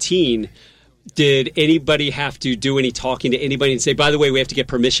 17. Did anybody have to do any talking to anybody and say, by the way, we have to get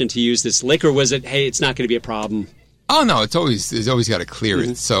permission to use this lick, or was it, hey, it's not going to be a problem? Oh no, it's always got to clear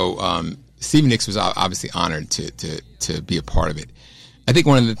it. So Stevie Nicks was obviously honored to be a part of it. I think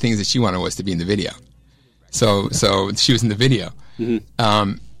one of the things that she wanted was to be in the video. So she was in the video,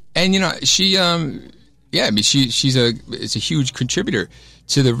 and she she's a huge contributor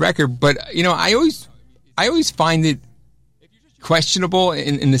to the record. But I always find it questionable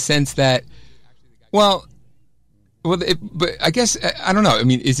in the sense that. But I guess I don't know. I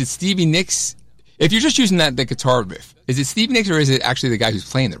mean, is it Stevie Nicks? If you're just using the guitar riff, is it Stevie Nicks or is it actually the guy who's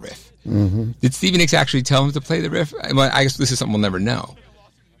playing the riff? Mm-hmm. Did Stevie Nicks actually tell him to play the riff? Well, I guess this is something we'll never know.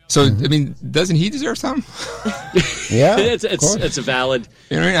 So I mean, doesn't he deserve some? Yeah, it's a valid.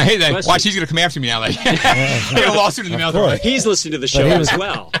 You know what I mean? I hate that. Question. Watch, he's going to come after me now. A lawsuit in the mail. He's listening to the show as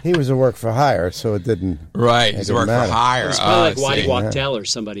well. He was a work for hire, so it didn't. Right, he's a work for hire. It's kind of like Waddy Wachtel or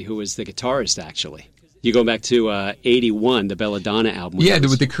somebody who was the guitarist, actually. You go back to 81, the Belladonna album. Yeah,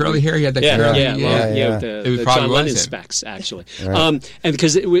 with the curly hair, he had that curly hair. With the John Lennon specs, actually. Right. And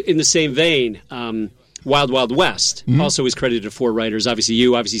because in the same vein, Wild Wild West also was credited to 4 writers. Obviously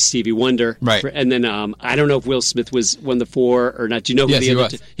you, obviously Stevie Wonder. Right. And then I don't know if Will Smith was one of the 4 or not. Do you know who the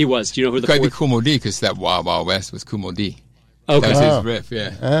other he was? Do you know who the 4? It could be Kumo D, because that Wild Wild West was Kumo D. Okay. That was his riff,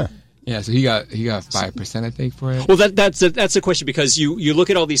 yeah. Yeah, so he got 5%, I think, for it. Well, that's a question because you look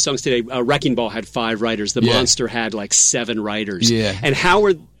at all these songs today. Wrecking Ball had 5 writers. The Monster had like 7 writers. Yeah. And how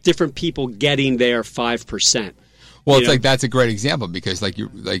are different people getting their 5%? Well, it's like that's a great example because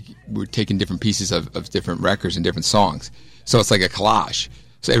we're taking different pieces of different records and different songs. So it's like a collage.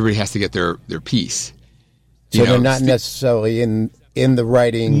 So everybody has to get their piece. So they're not necessarily in the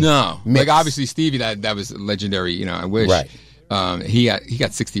writing. No, mix. like obviously Stevie, that was legendary. I wish. Right. He got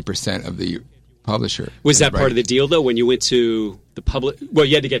 60% of the publisher. Was that part of the deal though? When you went to the public, well,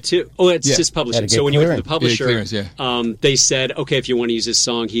 you had to get 2. Oh, it's just publishing. So when you went to the publisher, they said, okay, if you want to use this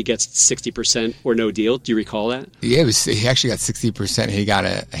song, he gets 60% or no deal. Do you recall that? Yeah, he actually got 60%. He got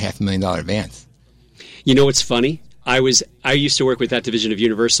a $500,000 advance. You know what's funny? I used to work with that division of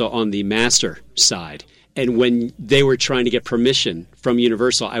Universal on the master side. And when they were trying to get permission from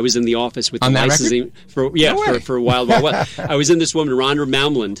Universal, I was in the office with the licensing for Wild Wild West. I was in this woman, Rhonda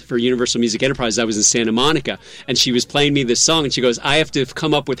Malmland, for Universal Music Enterprise. I was in Santa Monica, and she was playing me this song, and she goes, "I have to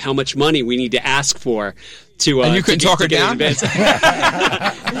come up with how much money we need to ask for to." And you couldn't talk her down.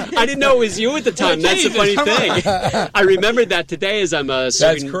 I didn't know it was you at the time. That's the funny thing. I remembered that today as I'm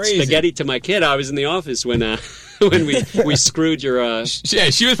serving spaghetti to my kid. I was in the office when we screwed your. Yeah,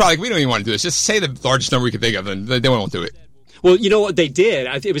 she was probably like, "We don't even want to do this. Just say the largest number we can think of, and they won't do it." Well, you know what they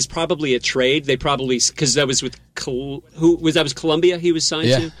did? It was probably a trade. They probably, because that was with that was Columbia. He was signed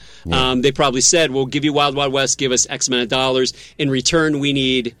to. Yeah. They probably said, "We'll give you Wild Wild West. Give us X amount of dollars. In returern, we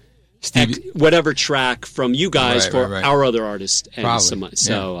need whatever track from you guys for our other artists." And some,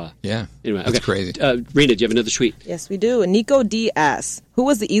 so yeah, anyway, that's crazy. Rena, do you have another tweet? Yes, we do. Nico D asks, "Who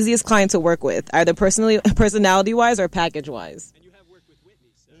was the easiest client to work with, either personality wise or package wise?"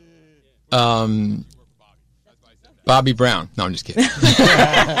 Bobby Brown. No, I'm just kidding.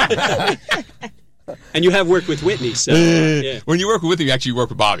 And you have worked with Whitney, so when you work with Whitney, you actually work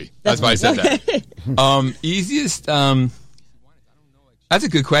with Bobby. That's why I said that. Easiest. That's a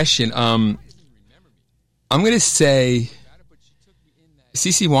good question. I'm going to say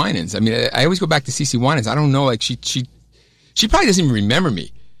CeCe Winans. I mean, I always go back to CeCe Winans. I don't know, like she probably doesn't even remember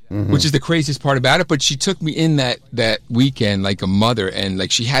me, which is the craziest part about it. But she took me in that weekend like a mother, and like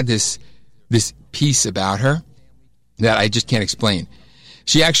she had this piece about her that I just can't explain.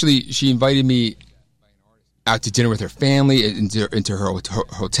 She invited me out to dinner with her family, into her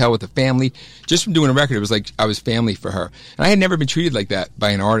hotel with the family. Just from doing a record, it was like I was family for her. And I had never been treated like that by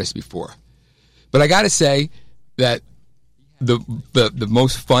an artist before. But I got to say that the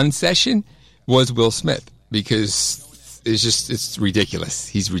most fun session was Will Smith, because it's ridiculous.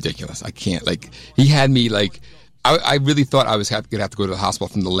 He's ridiculous. I can't, he had me I really thought I was going to have to go to the hospital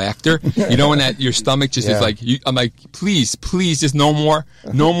from the laughter. You know, when your stomach just is like, I'm like, please, just no more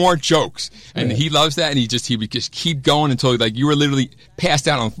jokes. And he loves that, and he would just keep going until you were literally passed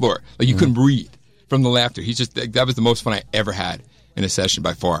out on the floor. Like you couldn't breathe from the laughter. That was the most fun I ever had in a session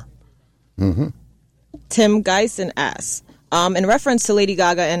by far. Mm-hmm. Tim Geisen asks, in reference to Lady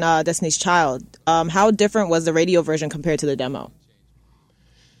Gaga and Destiny's Child, how different was the radio version compared to the demo?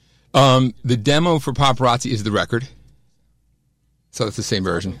 The demo for Paparazzi is the record, so it's the same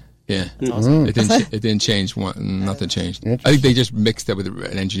version. Yeah, awesome. It didn't change. Nothing changed. I think they just mixed that with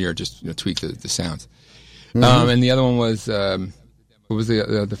an engineer, just tweaked the sounds. And the other one was what was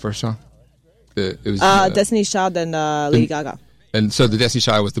the first song? It was Destiny's Child and Lady Gaga. And so the Destiny's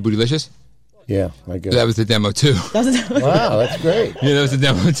Child was the Bootylicious. Yeah, I guess that was the demo too. Wow, that's great. Yeah, that was the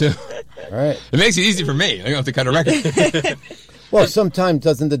demo too. All right, it makes it easy for me. I don't have to cut a record. Well, sometimes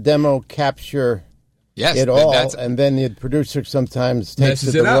doesn't the demo capture it all, and then the producer sometimes takes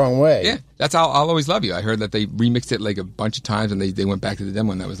it the wrong way. Yeah, that's how I'll Always Love You. I heard that they remixed it a bunch of times, and they went back to the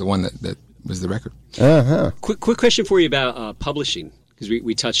demo, and that was the one that was the record. Quick question for you about publishing, because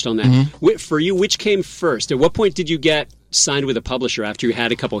we touched on that. Mm-hmm. For you, which came first? At what point did you get signed with a publisher, after you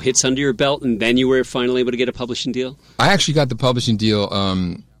had a couple hits under your belt, and then you were finally able to get a publishing deal? I actually got the publishing deal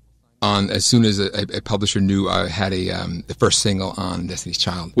as soon as a publisher knew I had the first single on Destiny's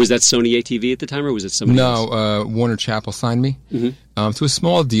Child. Was that Sony ATV at the time, or was it somebody else? No, Warner Chappell signed me to a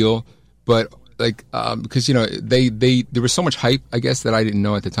small deal, but because there was so much hype, I guess, that I didn't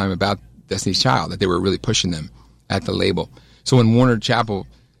know at the time about Destiny's Child, that they were really pushing them at the label. So when Warner Chappell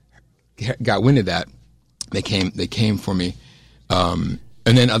got wind of that, they came for me.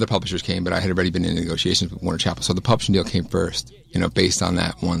 And then other publishers came, but I had already been in negotiations with Warner Chappell. So the publishing deal came first, based on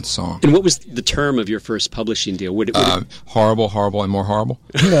that one song. And what was the term of your first publishing deal? Horrible, and more horrible.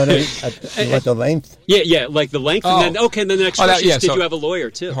 Like the length? Yeah, like the length. And then the next question is, did you have a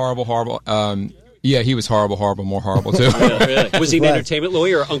lawyer, too? Horrible. Yeah, he was horrible, more horrible too. Really? Was he an entertainment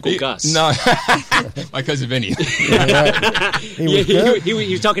lawyer or Uncle Gus? No, my cousin Vinny. Right. He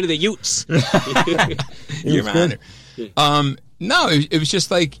was talking to the Utes. Your honor. No, it was just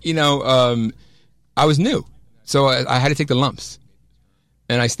like, I was new, so I had to take the lumps,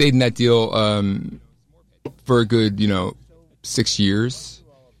 and I stayed in that deal for a good 6 years,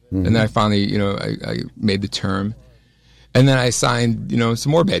 and then I finally I made the term. And then I signed,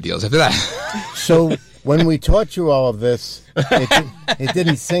 some more bad deals after that. So when we taught you all of this, it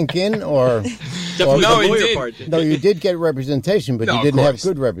didn't sink in, or Definitely No, the it lawyer did. part. no? You did get representation, but No, you of didn't have course.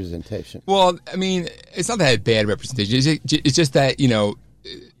 good representation. Well, I mean, it's not that I had bad representation. It's just that,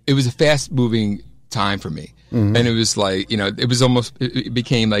 it was a fast-moving time for me. And it was like, it was almost, it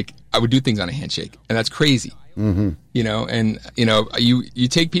became like I would do things on a handshake. And that's crazy. And, you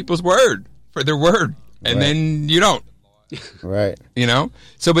take people's word for their word, and then you don't. Right.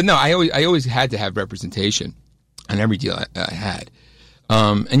 So, but no, I always had to have representation on every deal I had.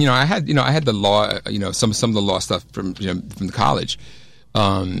 And I had the law, some of the law stuff from the college,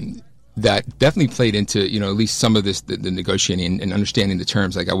 that definitely played into, at least some of this, the negotiating and understanding the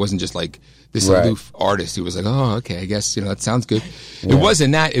terms. Like I wasn't just like this aloof artist who was like, oh, okay, I guess, that sounds good. Yeah. It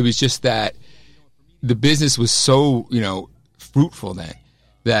wasn't that. It was just that the business was so, fruitful then.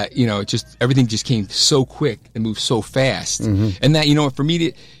 That just everything just came so quick and moved so fast, and that for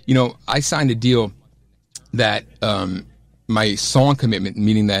me to I signed a deal that my song commitment,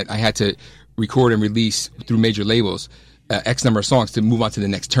 meaning that I had to record and release through major labels X number of songs to move on to the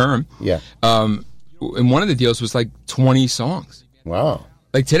next term. Yeah. And one of the deals was like 20 songs. Wow.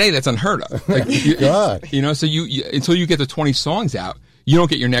 Like today, that's unheard of. Like, God. So you until you get the 20 songs out, you don't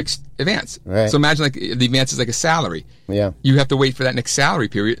get your next advance. Right. So imagine like the advance is like a salary. Yeah. You have to wait for that next salary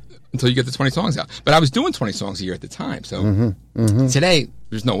period until you get the 20 songs out. But I was doing 20 songs a year at the time. So today,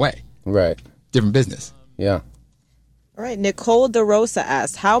 there's no way. Right. Different business. Yeah. All right. Nicole DeRosa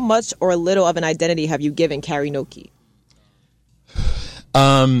asks, how much or little of an identity have you given karaoke?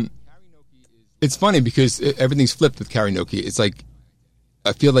 It's funny because everything's flipped with karaoke. It's like,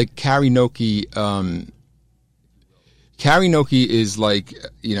 I feel like karaoke is like,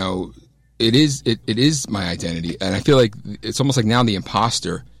 it is my identity. And I feel like it's almost like now the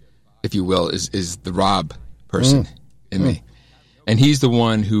imposter, if you will, is the Rob person in me. And he's the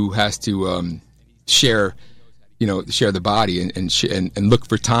one who has to share the body and look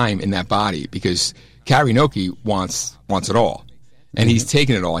for time in that body, because karaoke wants it all. And he's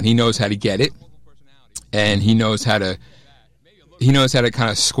taken it all, and he knows how to get it. And he knows how to kind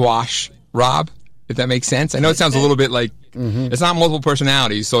of squash Rob, if that makes sense. I know it sounds a little bit like it's not multiple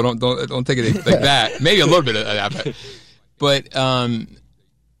personalities, so don't take it like that. Maybe a little bit of that, but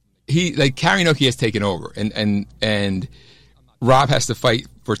he, like, karaoke has taken over, and Rob has to fight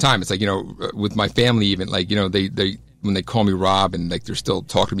for time. It's like, with my family, even, like, they when they call me Rob, and like they're still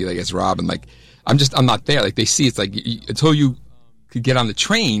talking to me like it's Rob, and like I'm not there. Like, they see it's like until you could get on the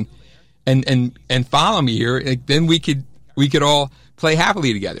train and follow me here, like, then we could all play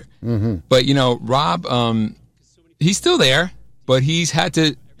happily together. But Rob, he's still there, but he's had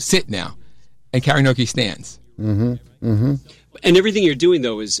to sit now, and karaoke stands. And everything you're doing,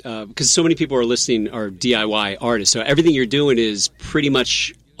 though, is because so many people are listening are DIY artists, so everything you're doing is pretty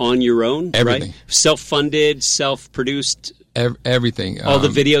much on your own. Everything. Right? Self-funded, self-produced. Everything. All the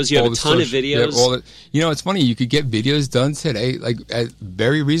videos. You have a ton of videos. It's funny. You could get videos done today, like, at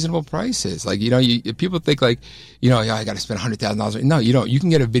very reasonable prices. Like, people think like, I got to spend $100,000. No, you don't. You can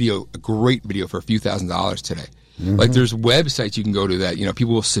get a great video for a few $1,000s today. Like, there's websites you can go to that,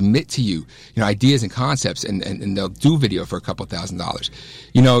 people will submit to you, ideas and concepts, and they'll do video for a couple $1,000s.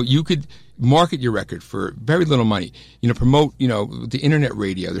 You could market your record for very little money, promote, the internet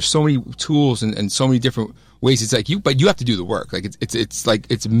radio. There's so many tools and so many different ways. It's like but you have to do the work. Like,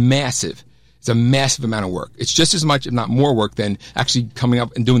 it's massive. It's a massive amount of work. It's just as much, if not more work, than actually coming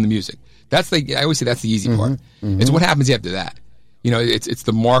up and doing the music. That's like, I always say that's the easy part. It's what happens after that. It's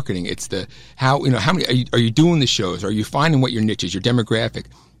the marketing. It's the how many are you doing the shows? Are you finding what your niche is, your demographic?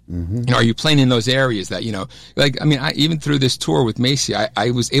 Are you playing in those areas that, even through this tour with Macy,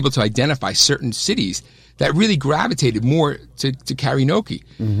 I was able to identify certain cities that really gravitated more to karaoke.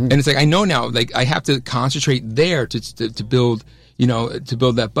 And it's like, I know now, like, I have to concentrate there to build, to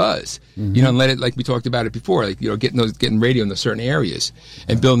build that buzz, and let it, like we talked about it before, like, getting radio in those certain areas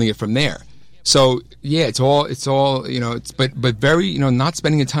and building it from there. So yeah, it's all, but very, not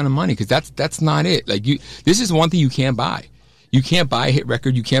spending a ton of money, because that's not it. Like, this is one thing you can't buy. You can't buy a hit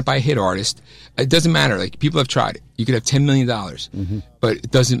record. You can't buy a hit artist. It doesn't matter. Like, people have tried it. You could have $10 million, but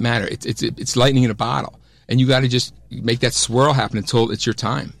it doesn't matter. It's lightning in a bottle, and you got to just make that swirl happen until it's your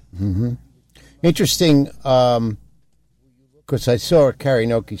time. Interesting, because I saw a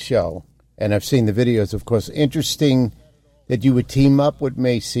karaoke show, and I've seen the videos, of course. Interesting that you would team up with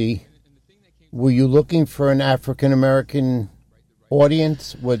Macy. Were you looking for an African-American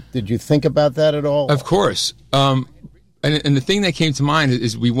audience? Did you think about that at all? Of course. And the thing that came to mind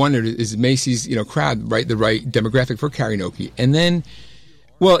is we wondered, is Macy's crowd the right demographic for karaoke? And then,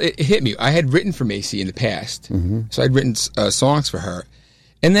 well, it hit me. I had written for Macy in the past, so I'd written songs for her.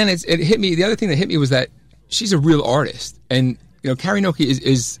 And then it hit me. The other thing that hit me was that she's a real artist, and karaoke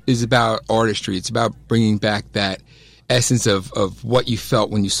is about artistry. It's about bringing back that essence of what you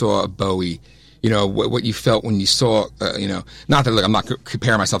felt when you saw a Bowie. What you felt when you saw, not that I'm not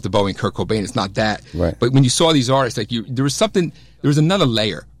comparing myself to Bowie and Kurt Cobain. It's not that. Right. But when you saw these artists, there was another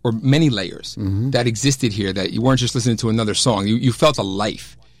layer or many layers that existed here that you weren't just listening to another song. You felt a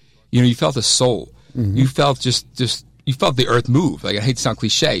life. You felt a soul. You felt you felt the earth move. Like, I hate to sound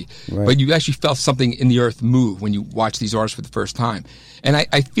cliche, but you actually felt something in the earth move when you watch these artists for the first time. And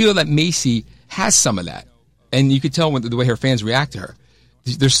I feel that Macy has some of that. And you could tell the way her fans react to her.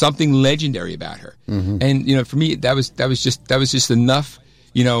 There's something legendary about her. And, for me, that was just enough,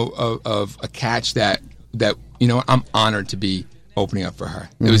 of a catch that I'm honored to be opening up for her.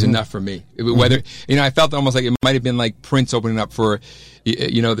 It was enough for me. Whether, I felt almost like it might have been like Prince opening up for,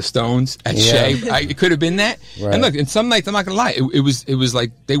 the Stones at Shea. It could have been that. Right. And look, in some nights, I'm not going to lie, it was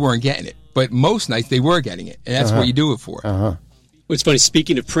like they weren't getting it. But most nights they were getting it. And that's what you do it for. What's funny,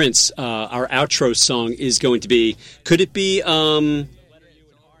 speaking of Prince, our outro song is going to be, could it be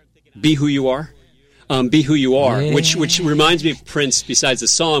Be Who You Are? Be Who You Are, which reminds me of Prince besides the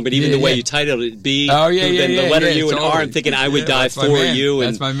song, but even the way you titled it, the letter U and R, I'm thinking I would die for you.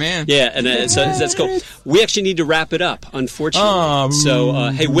 That's my man. Yeah, and so that's cool. We actually need to wrap it up, unfortunately.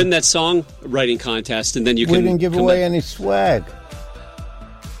 So, hey, win that song writing contest, and then you can. We didn't give away any swag.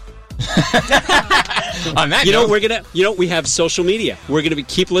 On that we have social media. We're gonna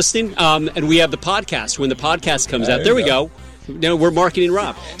keep listening, and we have the podcast. When the podcast comes out, there we go. No, we're marketing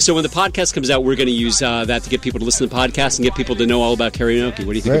Rob. So when the podcast comes out, we're going to use that to get people to listen to the podcast and get people to know all about karaoke.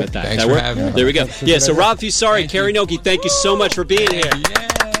 What do you think about that? Thanks that for work? having me. There we go. Yeah, so Rob Fusari, karaoke, thank you so much for being here.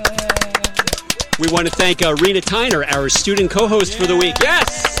 We want to thank Rena Tyner, our student co-host for the week.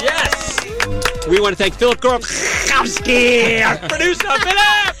 Yes. We want to thank Philip Gorofsky, our producer.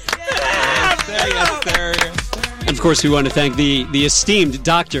 Yes, sir. And, of course, we want to thank the esteemed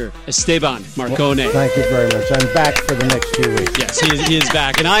Dr. Esteban Marcone. Well, thank you very much. I'm back for the next 2 weeks. Yes, he is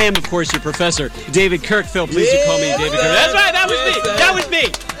back. And I am, of course, your professor, David Kirk. Phil, please do call me David Kirk. That's right, that was me.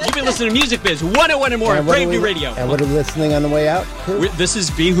 You've been listening to Music Biz 101 and more on Brave New Radio. And what are we listening on the way out? This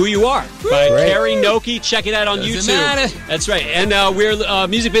is Be Who You Are by Carrie Noki. Check it out on YouTube. That's right. And we're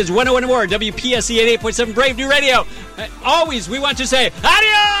Music Biz 101 and more, WPSC 88.7 Brave New Radio. Always, we want to say,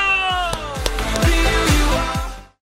 adios!